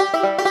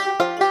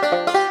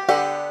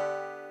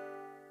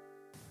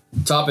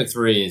 Topic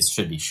 3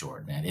 should be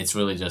short, man. It's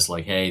really just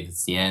like, hey,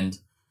 it's the end,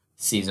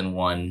 season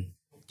 1.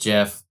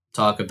 Jeff,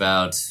 talk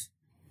about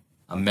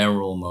a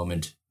memorable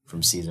moment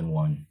from season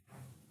 1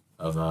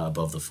 of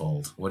Above the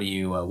Fold. What are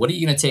you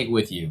going to take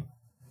with you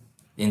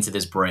into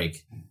this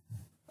break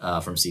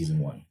from season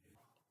 1?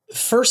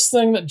 First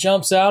thing that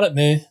jumps out at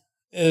me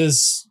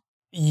is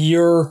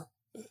your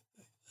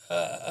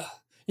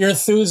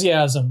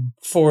enthusiasm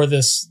for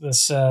this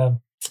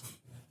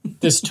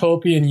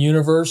dystopian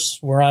universe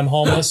where I'm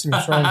homeless and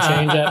you're throwing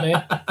change at me.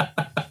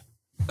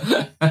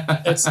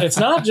 It's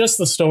not just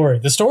the story.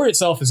 The story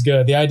itself is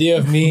good. The idea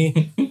of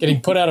me getting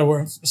put out of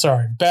work.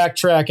 Sorry,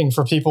 backtracking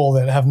for people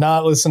that have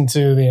not listened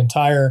to the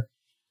entire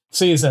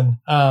season.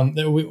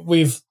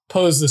 We've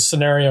posed this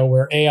scenario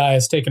where AI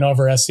has taken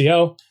over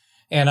SEO,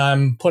 and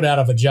I'm put out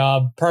of a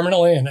job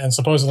permanently, and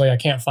supposedly I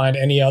can't find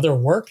any other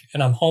work,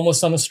 and I'm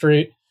homeless on the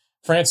street.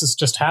 Francis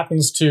just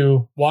happens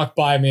to walk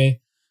by me,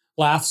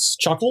 laughs,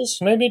 chuckles.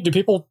 Maybe do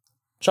people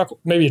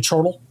chuckle? Maybe a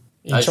chortle.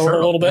 You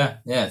chortle a little bit.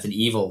 Yeah, it's an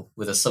evil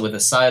with a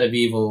side of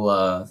evil.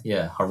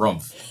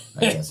 Harumph,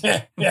 I guess.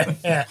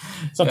 yeah,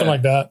 something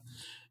like that.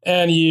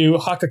 And you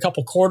huck a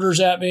couple quarters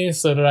at me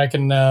so that I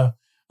can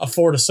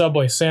afford a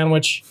Subway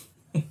sandwich,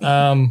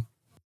 and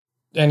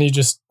you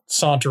just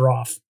saunter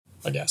off.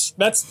 I guess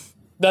that's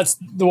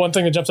the one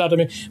thing that jumps out to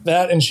me.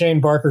 That and Shane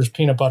Barker's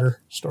peanut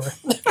butter story.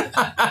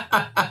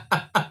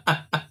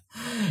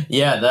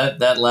 Yeah,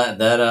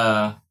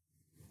 that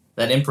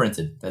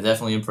imprinted. That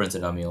definitely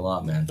imprinted on me a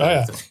lot, man. Oh,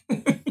 yeah.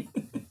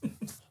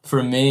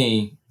 For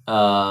me,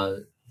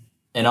 and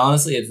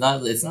honestly, it's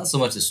not so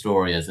much a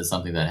story as it's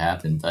something that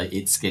happened.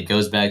 It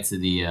goes back to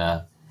the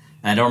I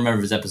don't remember if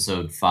it was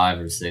episode 5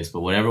 or 6,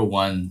 but whatever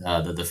one,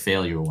 the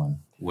failure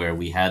one, where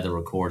we had the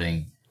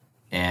recording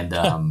and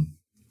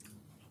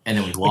and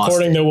then we lost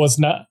recording it. that was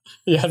not.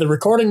 Yeah, the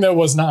recording that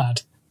was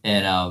not.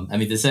 And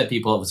to set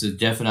people up, so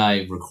Jeff and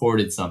I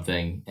recorded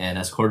something, and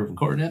I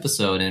recorded an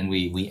episode, and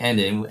we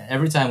ended. And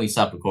every time we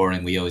stopped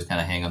recording, we always kind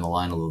of hang on the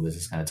line a little bit,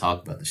 just kind of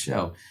talk about the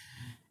show.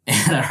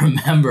 And I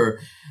remember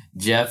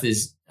Jeff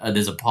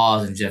there's a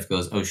pause, and Jeff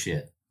goes, "Oh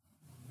shit,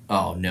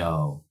 oh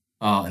no,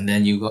 oh," and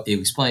then you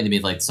explained to me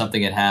like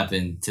something had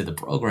happened to the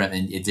program,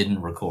 and it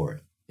didn't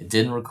record. It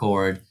didn't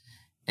record,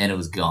 and it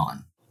was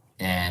gone.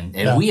 And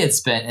we had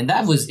spent, and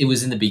it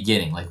was in the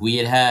beginning, like we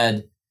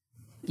had.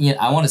 Yeah,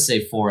 I want to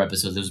say 4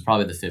 episodes. It was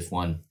probably the 5th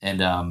one,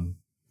 and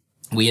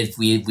we had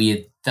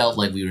felt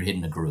like we were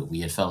hitting a groove.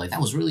 We had felt like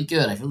that was really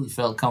good. I really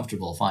felt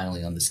comfortable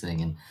finally on this thing,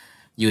 and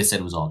you had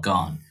said it was all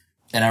gone.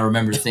 And I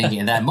remember thinking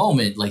in that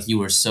moment, like you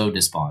were so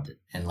despondent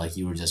and like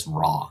you were just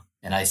raw.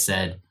 And I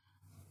said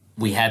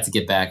we had to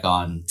get back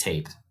on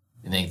tape.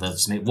 I think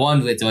let's make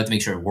one. We had to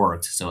make sure it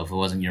worked. So if it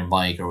wasn't your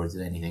mic or was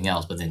it anything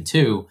else, but then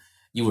 2,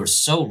 you were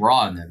so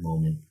raw in that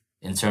moment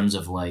in terms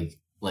of like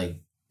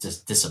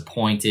just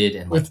disappointed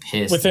and like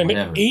pissed. Within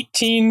whatever.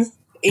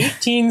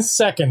 18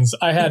 seconds,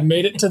 I had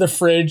made it to the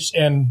fridge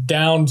and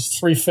downed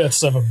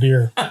 3/5 of a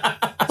beer.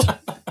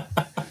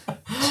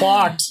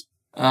 Clocked.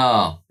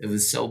 Oh, it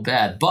was so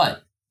bad.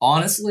 But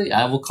honestly,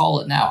 I will call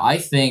it now. I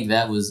think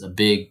that was a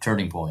big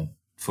turning point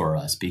for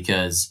us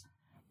because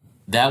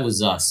that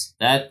was us.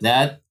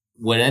 That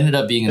what ended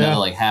up being another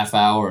like half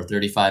hour or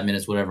 35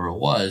 minutes, whatever it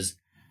was,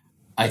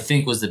 I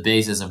think was the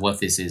basis of what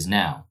this is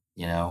now,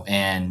 you know,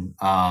 and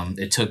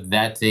it took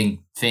that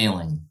thing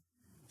failing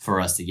for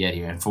us to get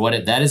here. And for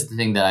what that is the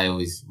thing that I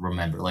always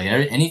remember. Like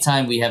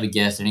anytime we have a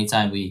guest,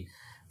 anytime we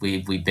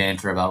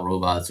banter about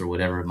robots or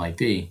whatever it might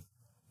be,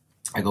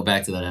 I go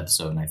back to that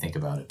episode and I think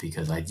about it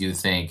because I do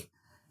think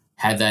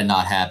had that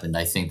not happened,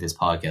 I think this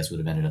podcast would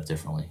have ended up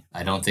differently.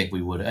 I don't think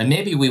we would, and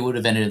maybe we would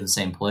have ended in the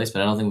same place,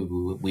 but I don't think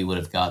we would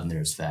have gotten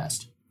there as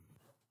fast.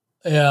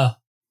 Yeah,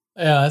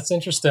 that's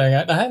interesting.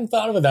 I hadn't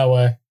thought of it that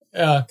way.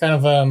 Yeah, kind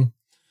of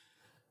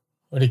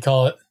what do you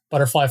call it?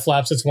 Butterfly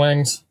flaps its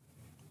wings,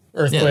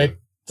 earthquake,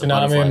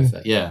 tsunami,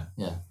 and yeah.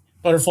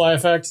 Butterfly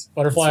effect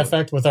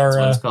with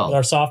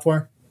our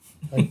software.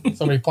 Like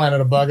somebody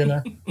planted a bug in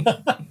there.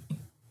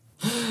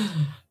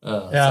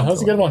 That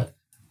was a good one.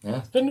 Yeah,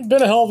 it's been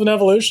a hell of an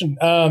evolution.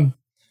 Well,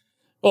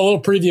 a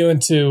little preview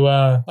into,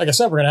 like I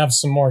said, we're going to have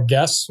some more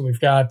guests. We've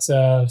got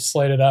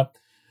slated up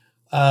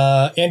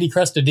Andy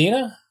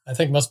Crestodina. I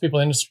think most people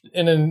in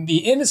the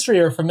industry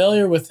are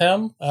familiar with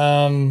him.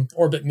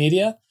 Orbit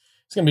Media.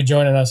 He's going to be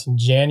joining us in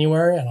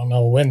January. I don't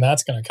know when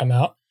that's going to come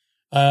out.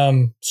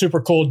 Super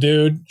cool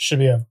dude. Should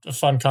be a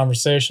fun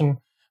conversation.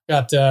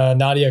 Got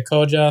Nadia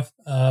Koja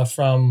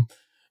from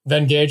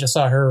Venngage. I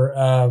saw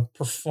her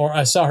perform.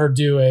 I saw her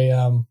do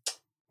a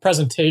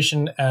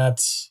presentation at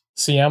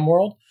CM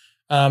World.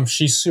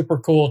 She's super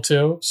cool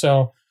too.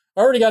 So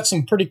I already got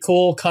some pretty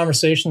cool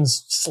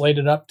conversations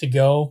slated up to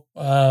go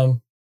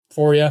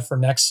for you for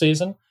next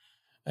season.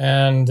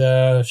 And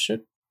if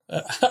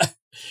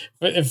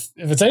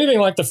it's anything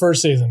like the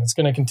first season, it's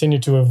going to continue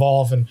to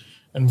evolve in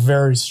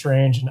very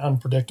strange and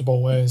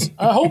unpredictable ways.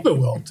 I hope it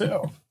will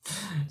too.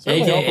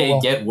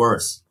 AKA get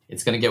worse.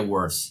 It's going to get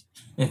worse.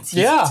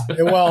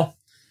 Well,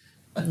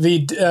 the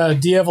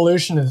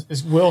de-evolution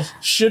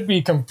should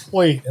be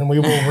complete, and we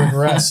will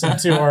regress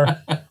into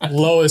our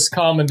lowest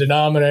common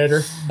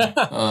denominator.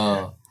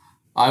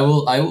 I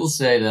will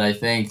say that I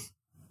think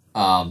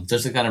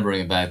just to kind of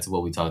bring it back to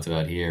what we talked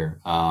about here,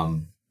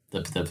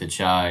 the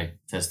Pichai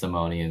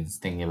testimony and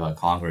thinking about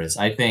Congress.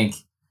 I think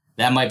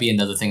that might be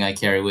another thing I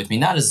carry with me.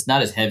 Not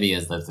as heavy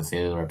as the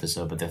failure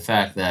episode, but the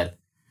fact that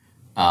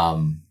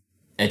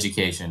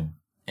education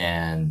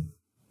and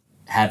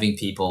having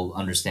people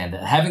understand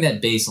that, having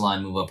that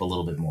baseline move up a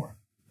little bit more,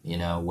 you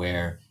know,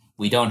 where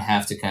we don't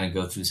have to kind of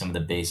go through some of the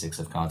basics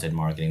of content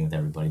marketing with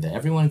everybody, that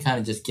everyone kind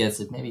of just gets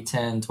it maybe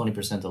 10,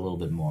 20% a little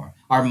bit more.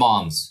 Our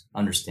moms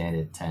understand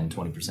it 10,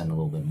 20% a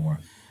little bit more.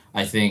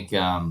 I think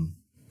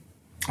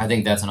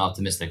that's an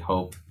optimistic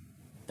hope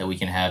that we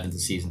can have into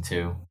season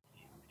 2.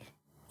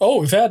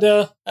 Oh, we've had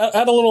a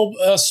little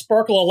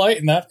sparkle of light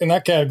in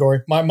that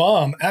category. My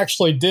mom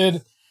actually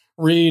did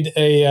read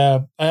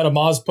I had a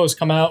Moz post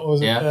come out,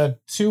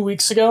 2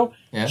 weeks ago.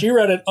 Yeah. She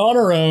read it on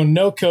her own,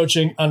 no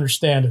coaching,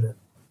 understanded it.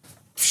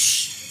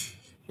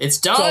 It's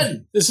done.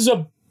 So this is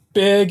a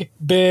big,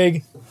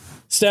 big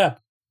step.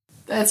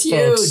 That's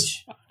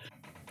huge.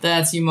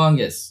 That's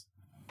humongous.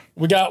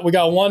 We got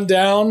one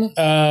down.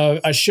 I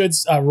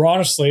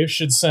honestly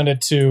should send it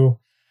to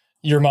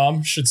your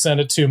mom, should send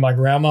it to my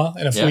grandma.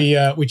 And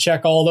if we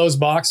check all those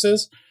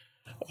boxes,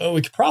 we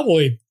could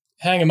probably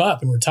hang them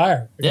up and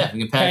retire. We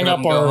can hang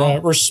up our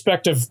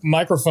respective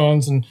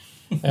microphones and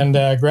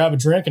grab a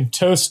drink and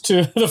toast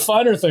to the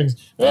finer things.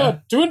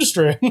 To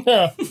industry.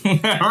 Yeah,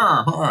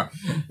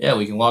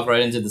 we can walk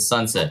right into the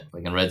sunset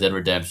like in Red Dead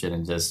Redemption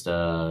and just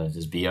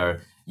be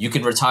our. You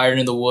can retire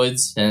in the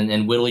woods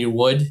and whittle your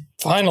wood.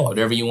 Finally,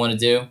 whatever you want to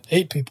do.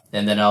 8 people,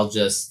 and then I'll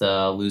just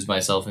lose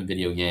myself in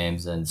video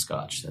games and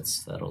scotch.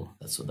 That's what'll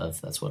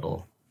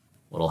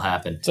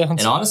happen.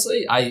 And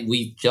honestly,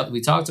 we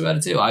talked about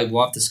it too. I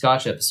want the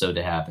Scotch episode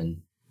to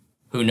happen.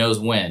 Who knows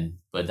when?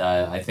 But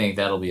I think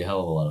that'll be a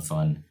hell of a lot of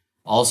fun.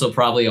 Also,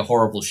 probably a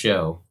horrible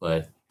show,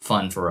 but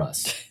fun for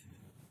us.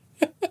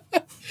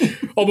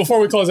 Well,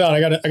 before we close out, I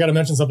gotta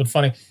mention something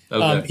funny.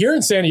 Okay. Here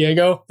in San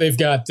Diego, they've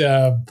got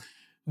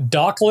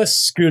dockless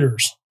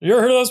scooters. You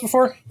ever heard of those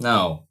before?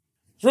 No.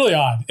 It's really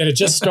odd, and it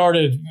just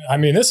started. I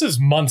mean, this is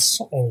months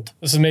old.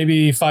 This is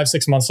maybe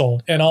 5-6 months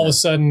old, and all of a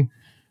sudden,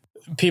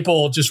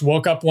 people just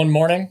woke up one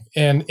morning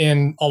and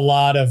in a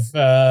lot of,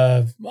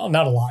 well,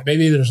 not a lot,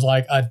 maybe there's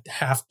like a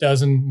half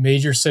dozen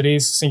major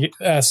cities,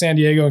 San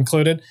Diego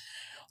included.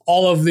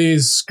 All of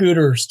these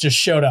scooters just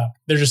showed up.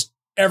 They're just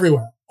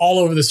everywhere, all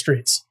over the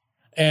streets.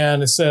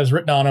 And it says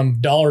written on them,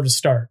 $1 to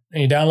start.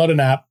 And you download an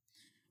app,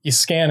 you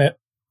scan it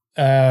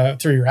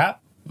through your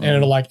app, and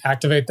it'll like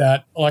activate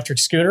that electric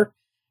scooter.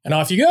 And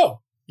off you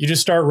go. You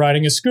just start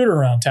riding a scooter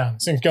around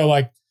town. So you can go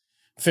like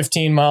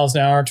 15 miles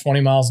an hour,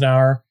 20 miles an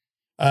hour.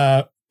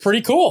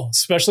 Pretty cool,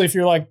 especially if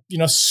you're like,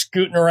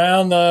 scooting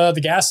around the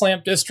gas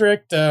lamp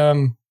district.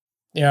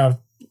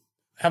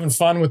 having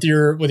fun with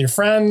your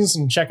friends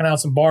and checking out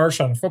some bars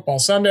on a football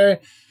Sunday.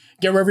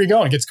 Get wherever you're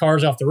going. It gets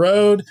cars off the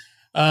road.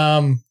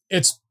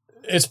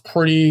 It's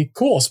pretty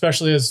cool,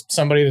 especially as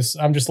somebody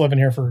I'm just living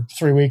here for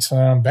 3 weeks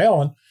and I'm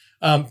bailing.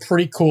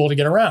 Pretty cool to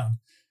get around.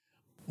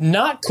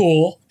 Not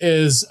cool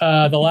is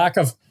the lack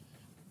of.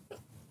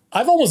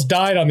 I've almost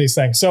died on these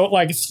things. So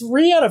like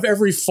 3 out of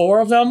every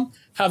 4 of them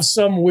have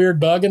some weird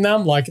bug in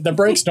them. Like the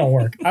brakes don't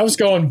work. I was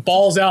going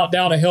balls out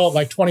down a hill at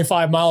like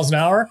 25 miles an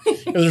hour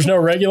because there's no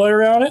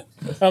regulator on it.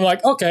 I'm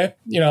like, okay,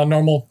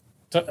 normal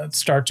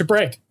start to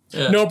brake.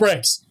 Yeah. No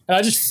brakes. And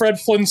I just Fred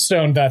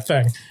Flintstone that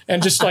thing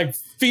and just like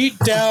feet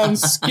down,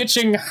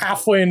 skitching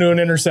halfway into an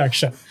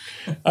intersection.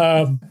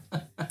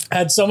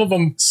 Had some of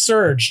them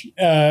surge,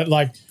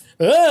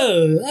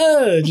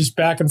 just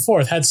back and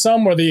forth. Had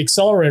some where the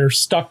accelerator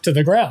stuck to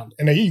the ground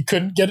and you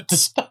couldn't get it to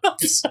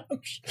stop. So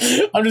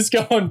I'm just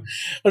going,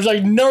 there's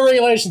like no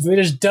regulations. They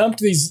just dumped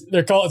these,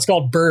 it's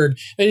called Bird.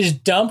 They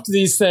just dumped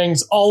these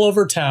things all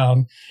over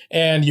town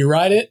and you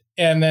ride it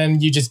and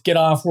then you just get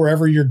off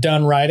wherever you're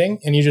done riding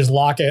and you just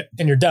lock it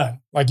and you're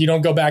done. Like you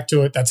don't go back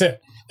to it. That's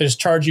it. They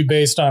just charge you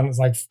based on,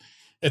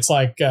 it's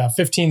like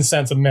 15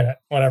 cents a minute,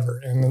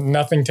 whatever. And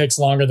nothing takes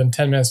longer than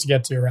 10 minutes to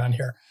get to around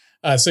here.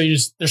 So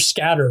they're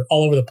scattered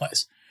all over the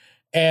place.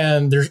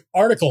 And there's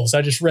articles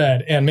I just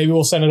read, and maybe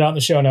we'll send it out in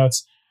the show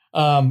notes.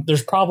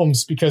 There's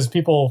problems because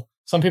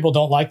some people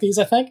don't like these,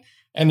 I think,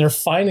 and they're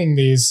finding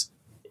these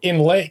in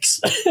lakes.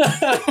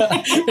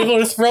 People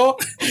just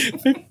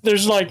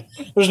there's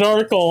an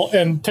article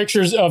and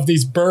pictures of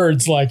these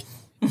birds like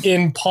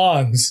in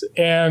ponds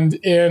and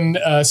in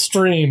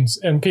streams,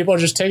 and people are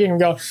just taking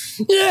them and go,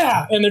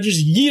 yeah, and they're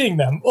just yeeting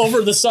them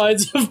over the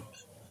sides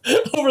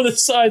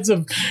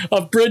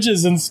of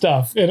bridges and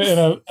stuff.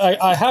 And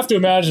I have to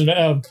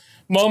imagine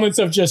moments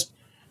of just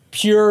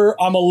pure,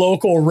 I'm a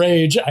local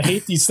rage. I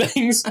hate these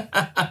things.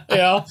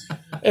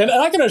 And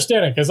I can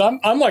understand it because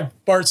I'm like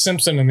Bart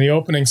Simpson in the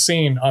opening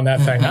scene on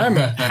that thing. I'm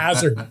a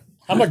hazard.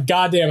 I'm a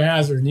goddamn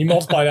hazard. And you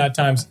multiply that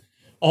times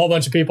a whole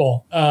bunch of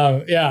people.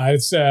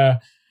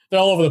 They're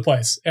all over the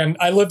place. And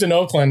I lived in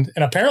Oakland,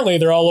 and apparently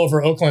they're all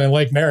over Oakland and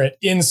Lake Merritt,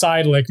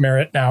 inside Lake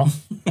Merritt now.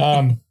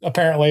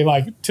 Apparently,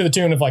 like to the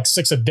tune of like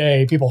 6 a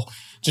day, people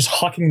just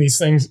hucking these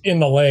things in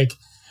the lake,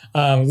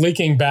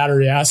 leaking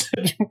battery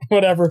acid,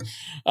 whatever.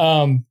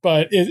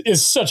 But it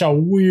is such a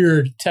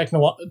weird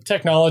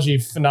technology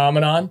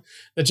phenomenon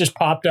that just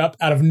popped up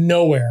out of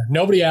nowhere.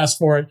 Nobody asked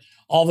for it.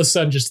 All of a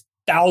sudden, just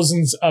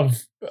thousands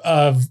of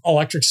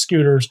electric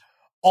scooters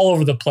all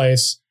over the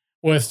place,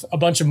 with a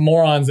bunch of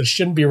morons that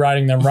shouldn't be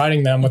riding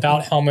them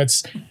without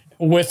helmets,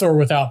 with or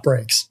without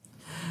brakes.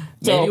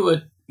 So,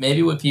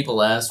 maybe what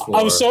people ask for.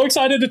 I was so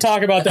excited to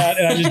talk about that,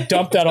 and I just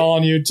dumped that all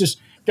on you. Just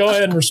go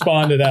ahead and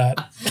respond to that.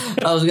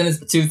 I was going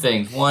to 2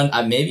 things. One,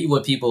 maybe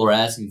what people were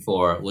asking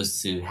for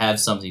was to have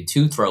something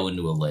to throw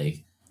into a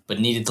lake, but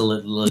needed the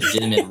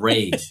legitimate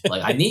rage.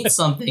 Like, I need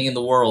something in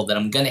the world that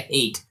I'm going to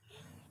hate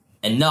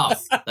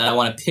enough that I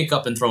want to pick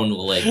up and throw into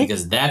a lake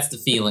because that's the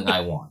feeling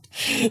I want.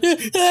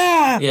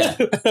 Yeah,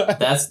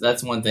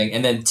 that's one thing.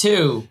 And then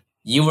 2,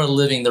 you were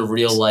living the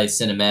real life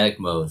cinematic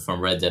mode from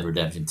Red Dead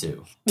Redemption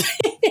 2.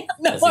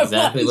 That's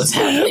exactly what's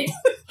happening.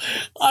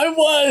 I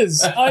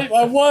was.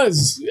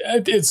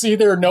 It's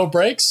either no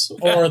brakes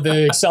or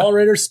the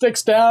accelerator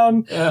sticks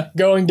down,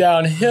 going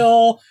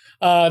downhill.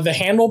 The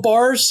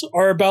handlebars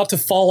are about to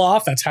fall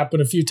off. That's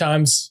happened a few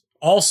times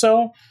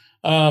also.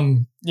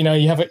 You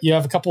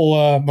have a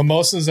couple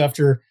mimosas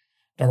after.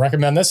 Don't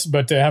recommend this,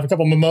 but have a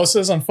couple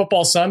mimosas on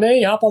football Sunday.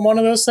 You hop on one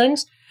of those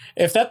things.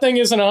 If that thing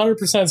isn't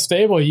 100%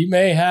 stable, you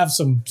may have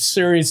some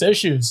serious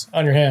issues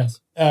on your hands.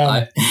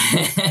 I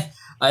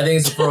think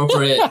it's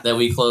appropriate that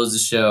we close the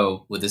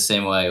show with the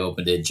same way I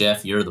opened it.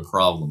 Jeff, you're the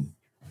problem.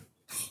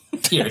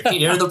 You're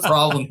the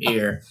problem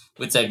here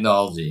with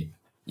technology.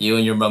 You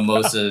and your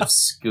mimosa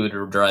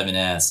scooter driving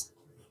ass.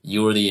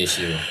 You are the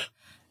issue,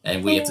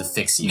 and we have to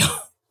fix you.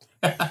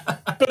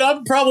 But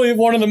I'm probably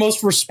one of the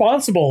most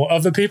responsible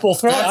of the people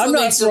throwing. I'm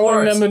not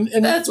throwing them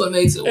in. That's what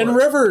makes it worse. In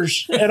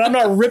rivers, and I'm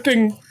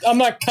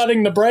not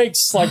cutting the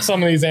brakes like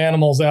some of these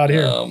animals out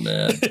here. Oh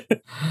man!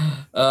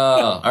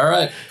 All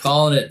right,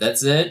 calling it.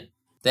 That's it.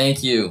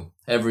 Thank you,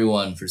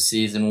 everyone, for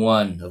season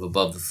 1 of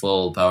Above the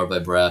Fold, powered by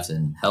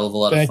Brafton. Hell of a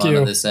lot of fun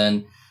on this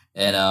end.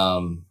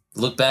 And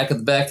look back at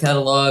the back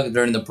catalog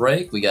during the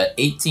break. We got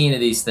 18 of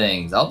these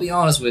things. I'll be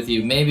honest with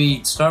you.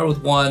 Maybe start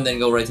with 1, then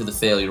go right to the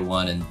failure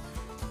one, and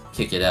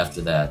kick it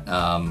after that.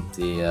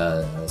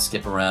 The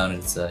skip around,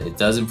 it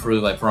does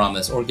improve, I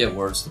promise, or get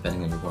worse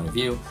depending on your point of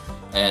view.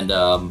 And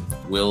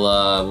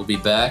we'll be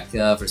back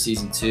for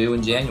season 2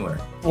 in January.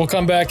 We'll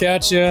come back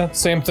at you.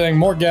 Same thing,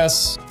 more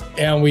guests,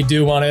 and we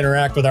do want to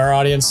interact with our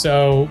audience.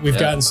 So we've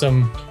got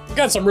some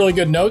really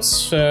good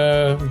notes.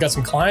 We've got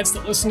some clients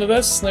that listen to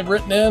this. And they've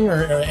written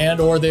in,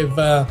 or they've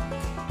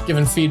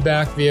given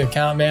feedback via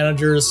account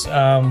managers.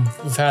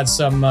 We've had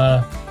some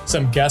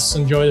guests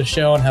enjoy the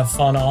show and have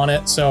fun on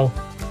it. So.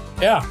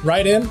 Yeah,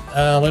 write in.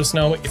 Let us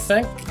know what you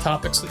think.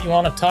 Topics that you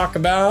want to talk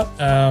about.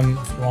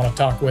 If you want to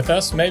talk with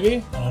us,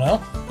 maybe. I don't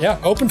know. Yeah,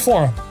 open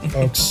forum,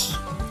 folks.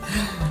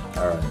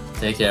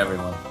 Take care,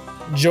 everyone.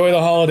 Enjoy the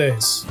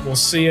holidays. We'll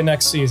see you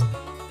next season.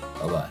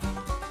 Bye-bye.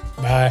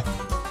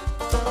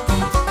 Bye.